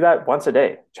once a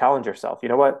day. Challenge yourself. You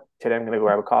know what? Today I'm going to go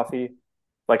grab a coffee.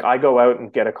 Like I go out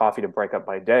and get a coffee to break up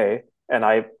my day. And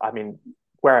I mean,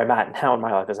 where I'm at now in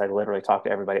my life is I literally talk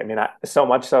to everybody. I mean, so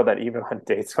much so that even on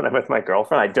dates when I'm with my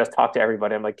girlfriend, I just talk to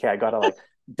everybody. I'm like, okay, I gotta like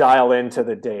dial into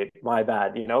the date. My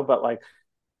bad, but like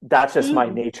that's just my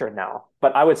Yeah. nature now.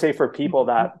 But I would say for people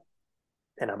that,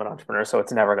 and I'm an entrepreneur, so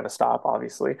it's never going to stop,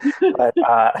 obviously. But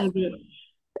Love it.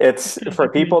 it's Kind of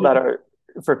like me too.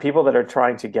 for people that are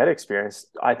trying to get experience.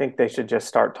 I think they should just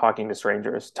start talking to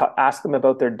strangers. Ask them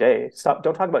about their day. Stop.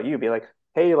 Don't talk about you. Be like,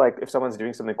 hey, like if someone's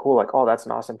doing something cool, like, oh, that's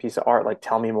an awesome piece of art. Like,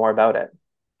 tell me more about it.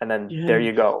 And then there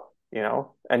you Yes. go.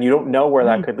 And you don't know where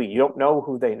that Yeah. could lead. You don't know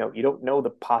who they know. You don't know the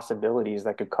possibilities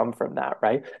that could come from that,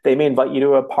 right? They may invite you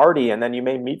to a party and then you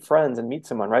may meet friends and meet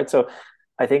someone, right? So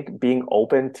I think being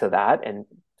open to that and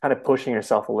kind of pushing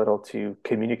yourself a little to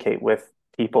communicate with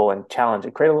people and challenge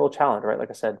and create a little challenge, right? Like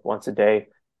I said, once a day,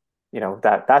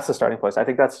 that's the starting place. I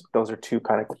think those are two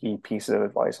kind of key pieces of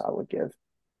advice I would give.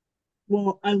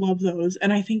 Well, I love those.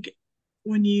 And I think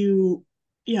when you,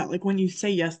 yeah, like when you say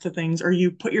yes to things or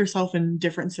you put yourself in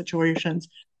different situations,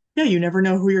 yeah, you never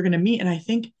know who you're going to meet. And I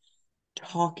think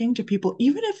talking to people,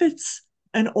 even if it's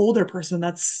an older person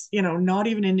that's, not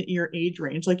even in your age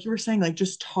range, like you were saying, like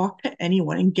just talk to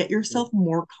anyone and get yourself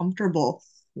more comfortable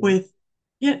Mm-hmm. with,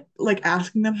 yeah, like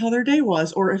asking them how their day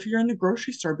was. Or if you're in the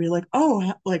grocery store, be like,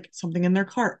 oh, like something in their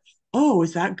cart. Oh,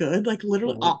 is that good? Like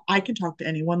literally, Mm-hmm. I can talk to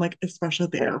anyone, like especially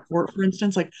at the Yeah, airport, for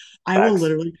instance. Like I will facts.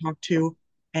 literally talk to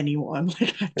anyone.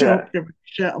 Like I Yeah, don't give a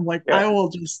shit. I'm like, yeah, I will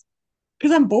just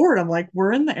because I'm bored. I'm like,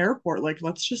 we're in the airport. Like,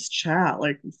 let's just chat.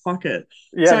 Like, fuck it.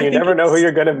 yeah. So And I you think never know who it's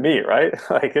you're gonna meet, right?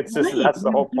 Like it's just right, that's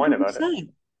the whole point about it. 100%.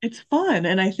 It's fun.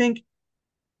 And I think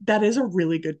that is a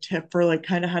really good tip for like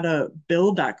kind of how to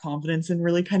build that confidence and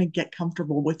really kind of get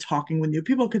comfortable with talking with new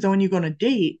people. Because when you go on a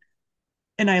date,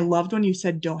 and I loved when you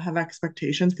said don't have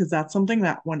expectations, because that's something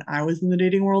that when I was in the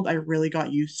dating world, I really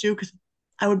got used to. Because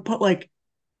I would put like,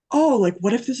 oh, like,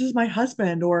 what if this is my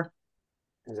husband? Or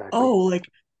Exactly. oh, like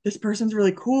this person's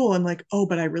really cool and like, oh,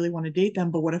 but I really want to date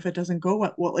them. But what if it doesn't go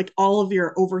well? Like all of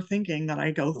your overthinking that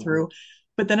I go Mm-hmm. through.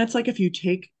 But then it's like if you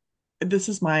take this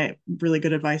is my really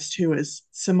good advice too, is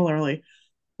similarly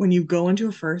when you go into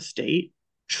a first date,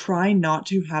 try not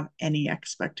to have any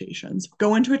expectations.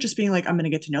 Go into it just being like, I'm going to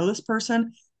get to know this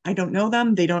person. I don't know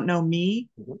them. They don't know me.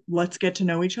 Mm-hmm. Let's get to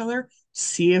know each other.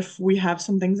 See if we have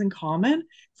some things in common.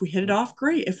 If we hit it off,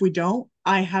 great. If we don't,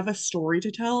 I have a story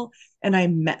to tell and I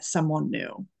met someone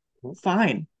new. Mm-hmm.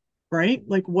 Fine. Right?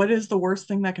 Mm-hmm. Like, what is the worst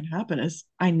thing that can happen is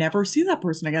I never see that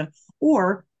person again.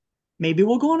 Or maybe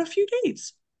we'll go on a few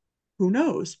dates. Who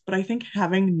knows? But I think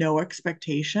having no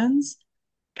expectations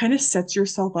kind of sets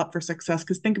yourself up for success.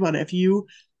 Because think about it. If you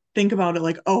think about it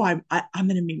like, oh, I'm going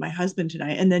to meet my husband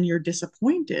tonight, and then you're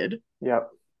disappointed, Yep.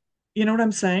 you know what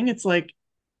I'm saying? It's like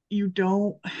you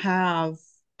don't have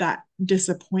that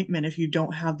disappointment if you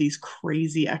don't have these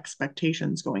crazy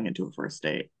expectations going into a first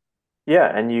date. Yeah,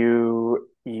 and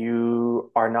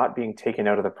you are not being taken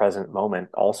out of the present moment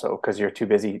also because you're too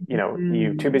busy,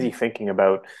 you're too busy Mm. thinking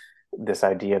about this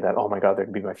idea that, oh my God, they're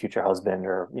gonna be my future husband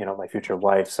or, my future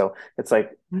wife. So it's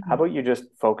like, how Mhm. about you just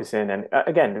focus in and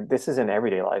again, this is in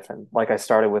everyday life. And like I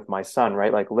started with my son,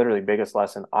 right? Like literally biggest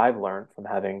lesson I've learned from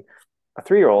having a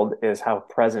 3-year-old is how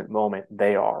present moment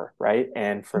they are, right?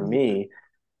 And for me,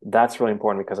 that's really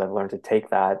important because I've learned to take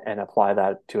that and apply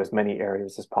that to as many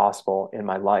areas as possible in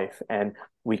my life. And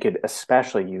we could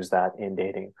especially use that in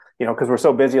dating, because we're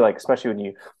so busy, like, especially when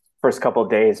you first couple of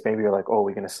days, maybe you're like, oh,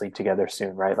 we're going to sleep together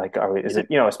soon, right? Like, is Yeah.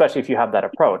 it, especially if you have that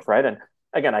approach, right? And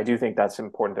again, I do think that's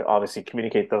important to obviously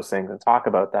communicate those things and talk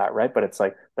about that, right? But it's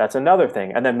like, that's another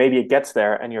thing. And then maybe it gets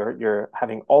there and you're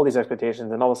having all these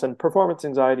expectations and all of a sudden performance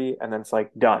anxiety, and then it's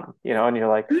like done, and you're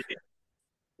like,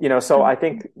 so I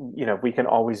think, we can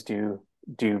always do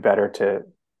better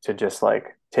to just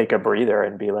like take a breather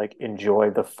and be like enjoy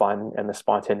the fun and the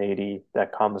spontaneity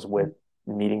that comes with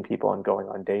meeting people and going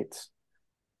on dates.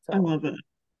 I So, love it.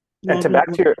 and to Love it. back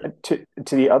Love to your it.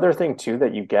 to the other thing too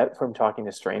that you get from talking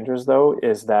to strangers though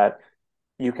is that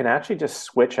you can actually just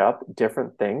switch up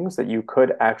different things that you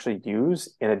could actually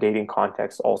use in a dating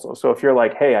context also. So if you're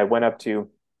like, hey, I went up to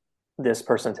this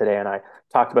person today and I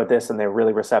talked about this and they're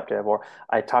really receptive, or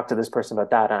I talked to this person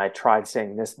about that and I tried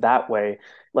saying this that way,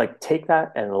 like take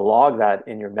that and log that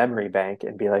in your memory bank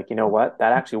and be like, you know what,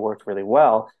 that actually worked really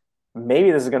well.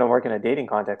 Maybe this is going to work in a dating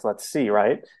context. Let's see,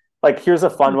 right? Like here's a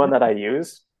fun one that I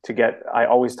use to get, I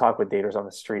always talk with daters on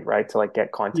the street, right? To like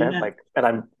get content, Yeah. like,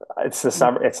 and it's the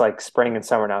summer, it's like spring and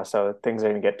summer now, so things are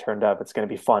going to get turned up. It's going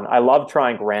to be fun. I love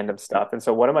trying random stuff. And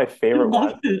so one of my I favorite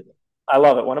love ones, it. I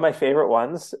love it. One of my favorite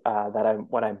ones that I'm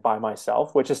when I'm by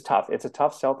myself, which is tough. It's a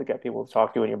tough sell to get people to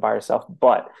talk to when you're by yourself.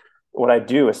 But what I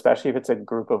do, especially if it's a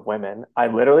group of women, I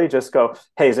literally just go,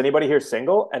 "Hey, is anybody here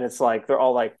single?" And it's like they're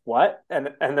all like, "What?" And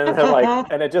then they're like,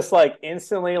 and it just like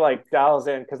instantly like dials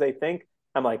in because they think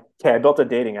I'm like, "Okay, I built a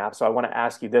dating app, so I want to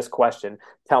ask you this question.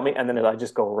 Tell me," and then I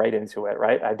just go right into it,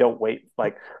 right? I don't wait.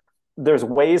 Like, there's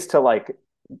ways to like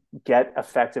get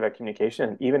effective at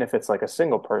communication, even if it's like a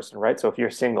single person, right? So if you're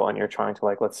single and you're trying to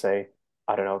like, let's say,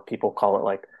 I don't know, people call it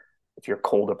like if you're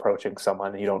cold approaching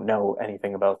someone and you don't know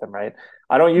anything about them, right?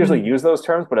 I don't usually Mm. use those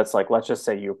terms, but it's like, let's just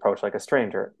say you approach like a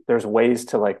stranger. There's ways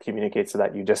to like communicate so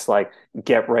that you just like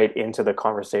get right into the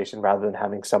conversation rather than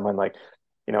having someone like,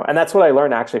 and that's what I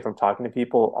learned actually from talking to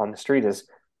people on the street is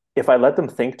if I let them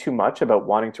think too much about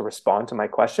wanting to respond to my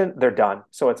question, they're done.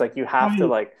 So it's like you have to Right.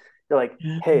 like, you're like,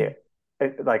 Yeah. hey,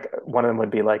 like one of them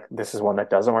would be like, this is one that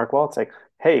doesn't work well. It's like,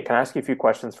 hey, can I ask you a few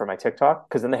questions for my TikTok?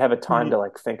 Because then they have a time Right. to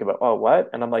like think about, oh, what?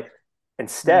 And I'm like,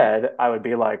 Right. instead, I would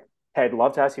be like, hey, I'd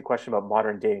love to ask you a question about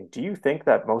modern dating. Do you think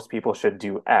that most people should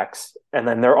do X? And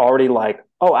then they're already like,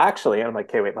 oh, actually, and I'm like,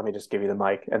 okay, wait, let me just give you the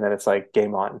mic. And then it's like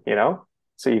game on.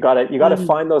 So you gotta Oh,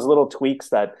 find those little tweaks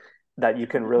that you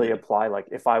can really totally. apply. Like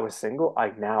if I was single,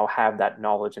 I now have that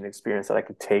knowledge and experience that I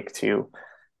could take to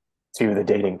the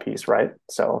dating piece, right?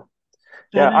 So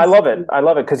yeah, That I is love it. I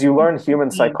love it because you learn human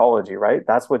insane. psychology, right?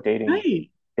 That's what dating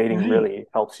Right. dating Right. really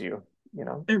helps you.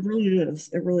 It really is.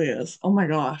 It really is. Oh my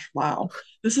gosh. Wow.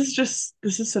 This is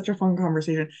such a fun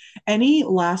conversation. Any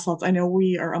last thoughts? I know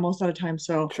we are almost out of time,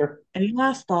 so Sure. any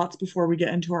last thoughts before we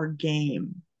get into our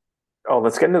game? Oh,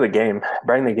 let's get into the game.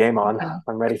 Bring the game on. Okay.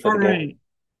 I'm ready for All the game. right.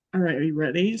 All right. Are you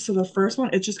ready? So the first one,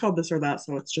 it's just called this or that,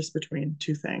 so it's just between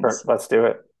two Sure, things. let's do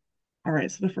it. All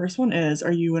right. So the first one is,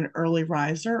 are you an early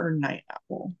riser or night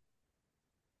owl?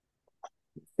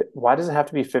 Why does it have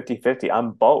to be 50-50?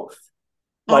 I'm both.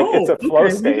 Like it's Oh, a flow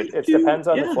okay. We state. have It two. depends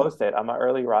on the Yeah. flow state. I'm an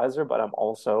early riser, but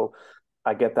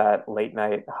I get that late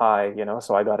night high,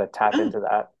 so I got to tap Yeah. into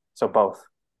that. So both.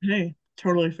 Hey,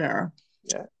 totally fair.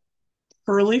 Yeah.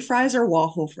 Curly fries or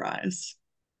waffle fries?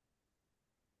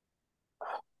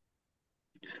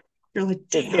 You're like,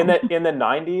 If in damn. the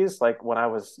 90s, like when I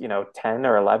was, 10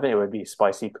 or 11, it would be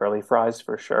spicy curly fries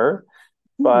for sure.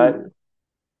 But Ooh,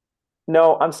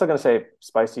 no, I'm still gonna say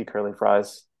spicy curly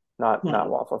fries, not love.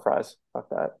 waffle fries. Fuck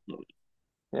that.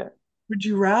 Yeah. Would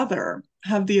you rather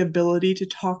have the ability to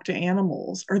talk to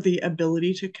animals or the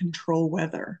ability to control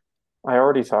weather? I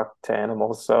already talked to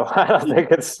animals, so I don't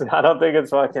think it's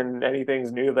fucking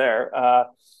anything's new there.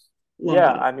 Love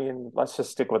Yeah, it. I mean, let's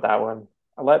just stick with that one.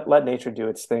 Let nature do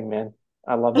its thing, man.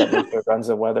 I love that nature runs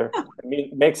the weather. I mean,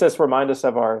 it makes us remind us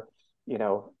of our,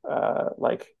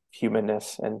 like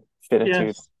humanness and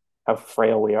finitude, Yes, how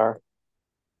frail we are.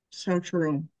 so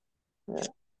true. Yeah.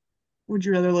 Would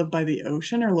you rather live by the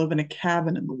ocean or live in a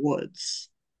cabin in the woods?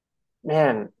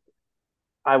 Man,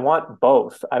 I want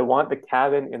both. I want the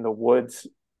cabin in the woods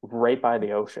right by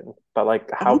the ocean. But like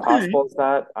how Okay. possible is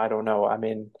that? I don't know. I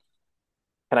mean,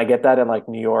 can I get that in like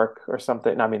New York or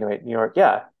something? I mean, wait, New York.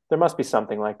 Yeah, there must be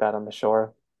something like that on the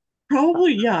shore.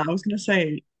 Probably, yeah. I was gonna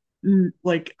say,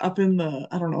 like up in the,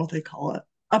 I don't know what they call it,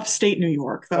 upstate New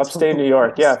York. That's what Upstate the New word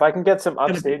York. Yeah, is. if I can get some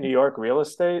Gonna upstate New be. York real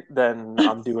estate, then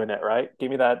I'm doing it, right?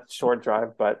 Give me that short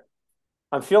drive. But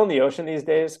I'm feeling the ocean these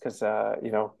days because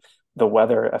the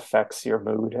weather affects your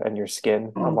mood and your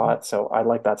skin a Oh, lot. So I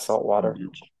like that so salt water.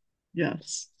 much.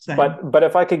 Yes, same. But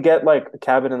if I could get like a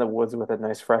cabin in the woods with a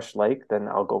nice fresh lake, then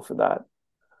I'll go for that.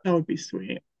 That would be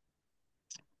sweet.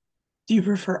 Do you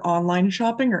prefer online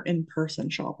shopping or in-person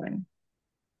shopping?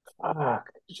 Ah,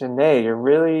 Janae, you're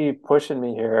really pushing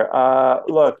me here.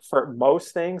 Look, for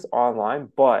most things online,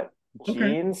 but Okay.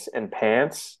 jeans and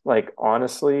pants, like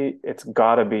honestly, it's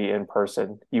gotta be in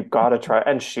person. You've gotta try,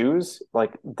 and shoes,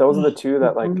 like those are Oh, the two the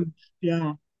that like worst.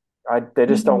 Yeah. they And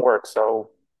just don't work. So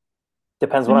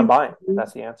depends what then I'm you, buying.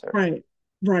 That's the answer. right,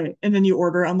 right. And then you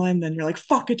order online, then you're like,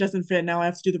 fuck, it doesn't fit. Now I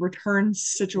have to do the return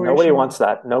Nobody situation. wants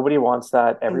that. Nobody wants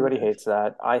that. The Everybody worst. hates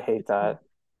that. I hate It's the that. worst.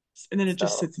 And then it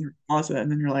just So sits in your closet,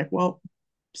 and then you're like, well,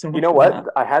 so you much know for what? that.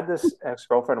 I had this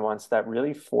ex-girlfriend once that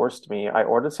really forced me. I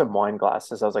ordered some wine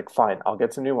glasses. I was like, fine, I'll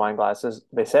get some new wine glasses.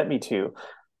 They sent me two.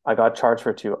 I got charged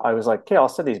for two. I was like, okay, I'll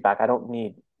send these back. I don't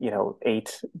need,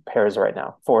 eight pairs right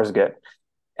now. Four is good.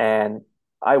 And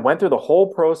I went through the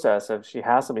whole process of she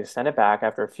hassled me to send it back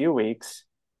after a few weeks,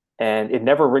 and it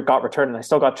never got returned, and I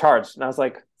still got charged. And I was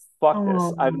like, fuck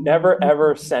this. Oh, I'm never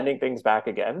ever sending things back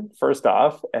again, first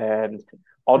off, and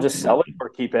I'll just sell it or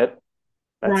keep it.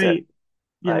 That's it. right.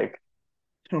 Yep, Like,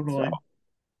 so. totally.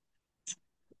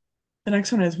 The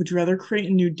next one is, would you rather create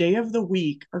a new day of the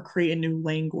week or create a new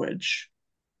language?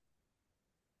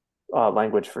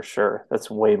 language for sure. That's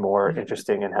way more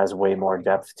interesting and has way more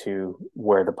depth to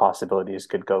where the possibilities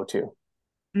could go to.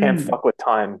 Can't Mm, fuck with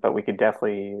time, but we could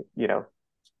definitely,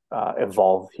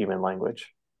 evolve human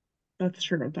language. that's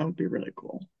true. That would be really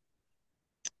cool.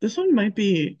 This one might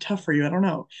be tough for you. I don't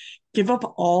know. Give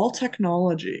up all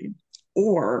technology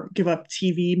or give up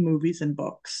TV, movies, and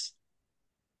books.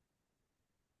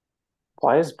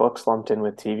 Why is books lumped in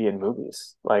with TV and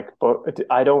movies? Like,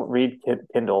 I don't read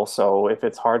Kindle, so if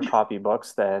it's hard copy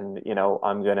books, then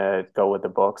I'm gonna go with the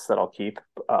books that I'll keep.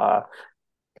 Uh,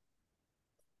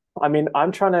 I mean,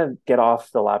 I'm trying to get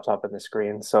off the laptop and the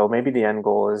screen, so maybe the end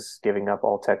goal is giving up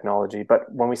all technology.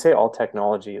 But when we say all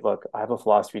technology, look, I have a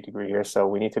philosophy degree here, so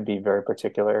we need to be very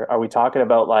particular. Are we talking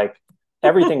about like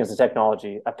everything is a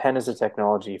technology? A pen is a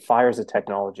technology, fire is a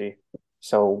technology.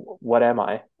 So what am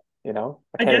I?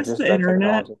 I I can't guess exist the without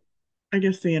internet. technology. I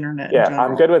guess the internet in Yeah,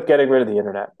 I'm general. good with getting rid of the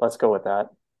internet. Let's go with that.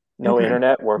 No Okay.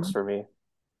 internet works for me.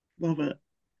 Love it.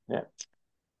 Yeah.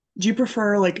 Do you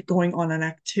prefer like going on an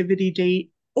activity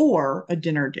date or a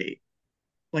dinner date?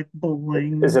 Like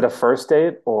Is it bowling? a first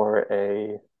date or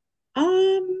a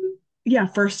Yeah,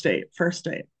 first date. First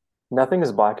date. nothing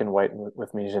is black and white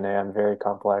with me, Janae. I'm very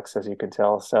complex, as you can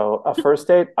tell. So a first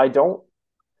date, I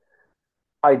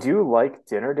do like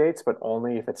dinner dates, but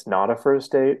only if it's not a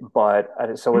first date. But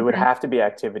so it would Okay. have to be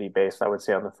activity based, I would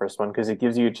say, on the first one because it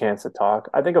gives you a chance to talk.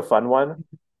 I think a fun one,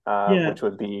 Yeah. which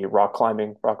would be rock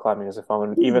climbing. Rock climbing is a fun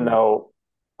one, even Ooh, though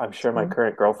I'm sure my fun.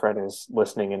 current girlfriend is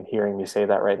listening and hearing me say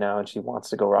that right now, and she wants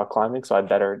to go rock climbing, so I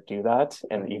better do that.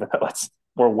 And even though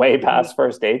we're way Yeah, past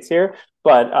first dates here,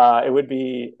 but it would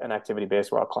be an activity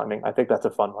based rock climbing. I think that's a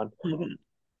fun one. love it.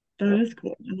 That Yeah. is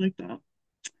cool. I like that.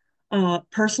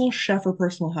 Personal chef or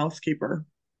personal housekeeper?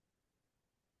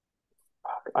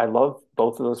 I love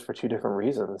both of those for two different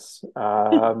reasons.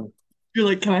 You're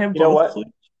like, can I have You know both, what? please?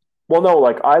 Well, no,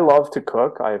 like I love to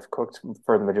cook. I've cooked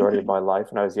for the majority of my life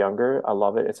when I was younger. I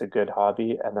love it. It's a good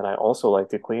hobby. And then I also like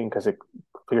to clean because it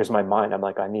clears my mind. I'm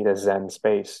like, I need a Zen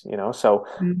space. So,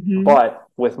 Mm-hmm. but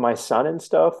with my son and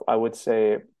stuff, I would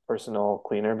say personal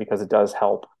cleaner because it does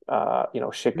help.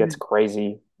 Shit gets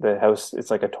crazy. The house,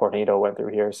 it's like a tornado went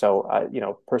through here. So,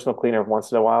 personal cleaner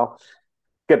once in a while.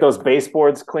 Get those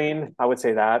baseboards clean. I would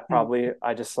say that probably.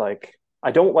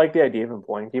 I don't like the idea of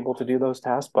employing people to do those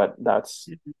tasks, but that's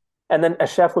and then a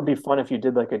chef would be fun if you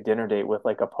did like a dinner date with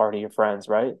like a party of friends,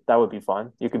 right? That would be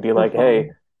fun. You could be For like, hey,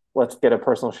 fun. let's get a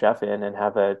personal chef in and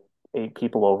have a 8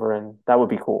 people over, and that would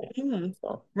be cool. Yeah.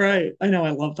 So, Right. I know.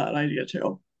 I love that idea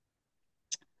too.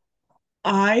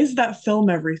 Eyes that film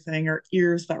everything or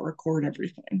ears that record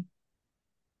everything.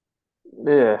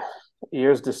 yeah,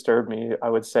 ears disturb me, I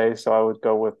would say. So I would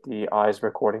go with the eyes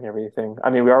recording everything. I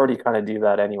mean, we already kind of do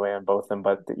that anyway on both of them,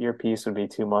 but the earpiece would be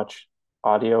too much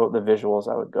audio. The visuals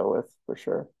I would go with for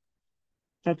sure.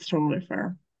 That's totally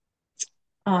fair.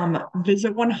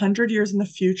 Visit 100 years in the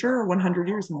future or 100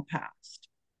 years in the past.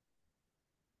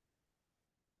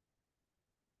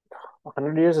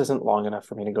 100 years isn't long enough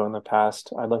for me to go in the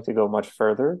past. I'd like to go much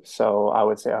further. So I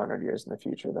would say 100 years in the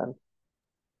future then.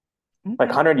 Like Okay.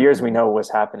 100 years we know was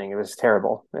happening. It was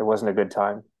terrible. It wasn't a good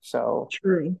time. So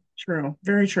True. True.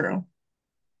 Very true.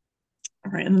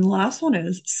 All right. And then the last one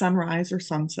is sunrise or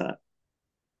sunset.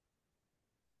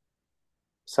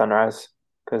 sunrise,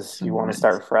 because you want to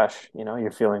Sunrise. start fresh.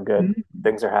 You're feeling good. Mhm.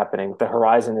 Things are happening. The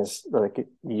horizon is like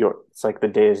it's like the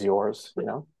day is yours.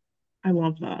 I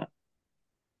love that.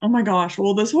 Oh my gosh.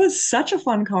 Well, this was such a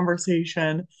fun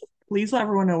conversation. Please let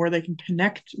everyone know where they can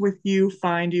connect with you,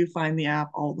 find the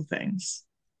app, all the things.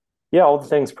 Yeah, all the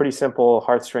things pretty simple.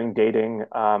 Heartstring dating.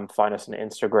 Find us on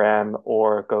Instagram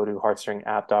or go to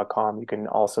heartstringapp.com. You can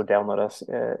also download us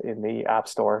in the App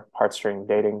Store, Heartstring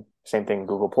Dating. Same thing,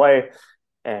 Google Play.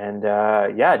 And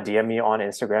yeah, DM me on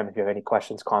Instagram if you have any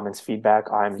questions, comments, feedback.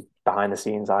 I'm behind the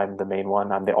scenes. I'm the main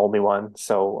one. I'm the only one.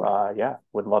 So yeah,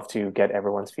 would love to get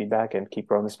everyone's feedback and keep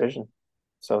growing this vision.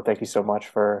 So thank you so much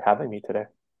for having me today.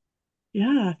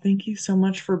 Yeah. Thank you so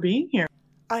much for being here.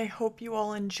 I hope you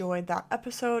all enjoyed that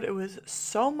episode. It was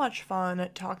so much fun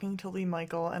talking to Lee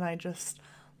Michael, and I just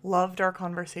loved our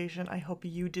conversation. I hope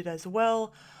you did as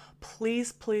well.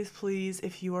 Please, please, please,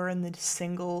 if you are in the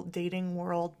single dating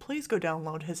world, please go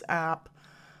download his app,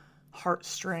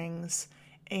 Heartstrings,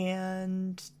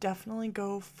 and definitely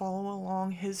go follow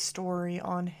along his story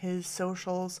on his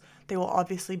socials. They will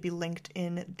obviously be linked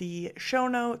in the show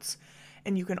notes,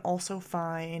 and you can also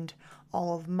find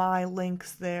all of my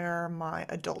links there, my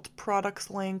adult products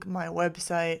link, my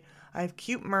website. I have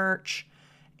cute merch.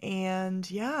 And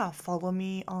yeah, follow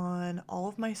me on all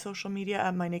of my social media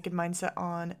at My Naked Mindset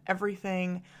on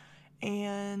everything.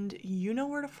 And you know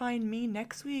where to find me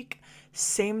next week.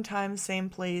 Same time, same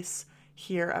place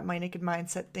here at My Naked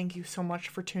Mindset. Thank you so much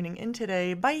for tuning in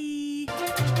today.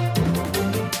 Bye!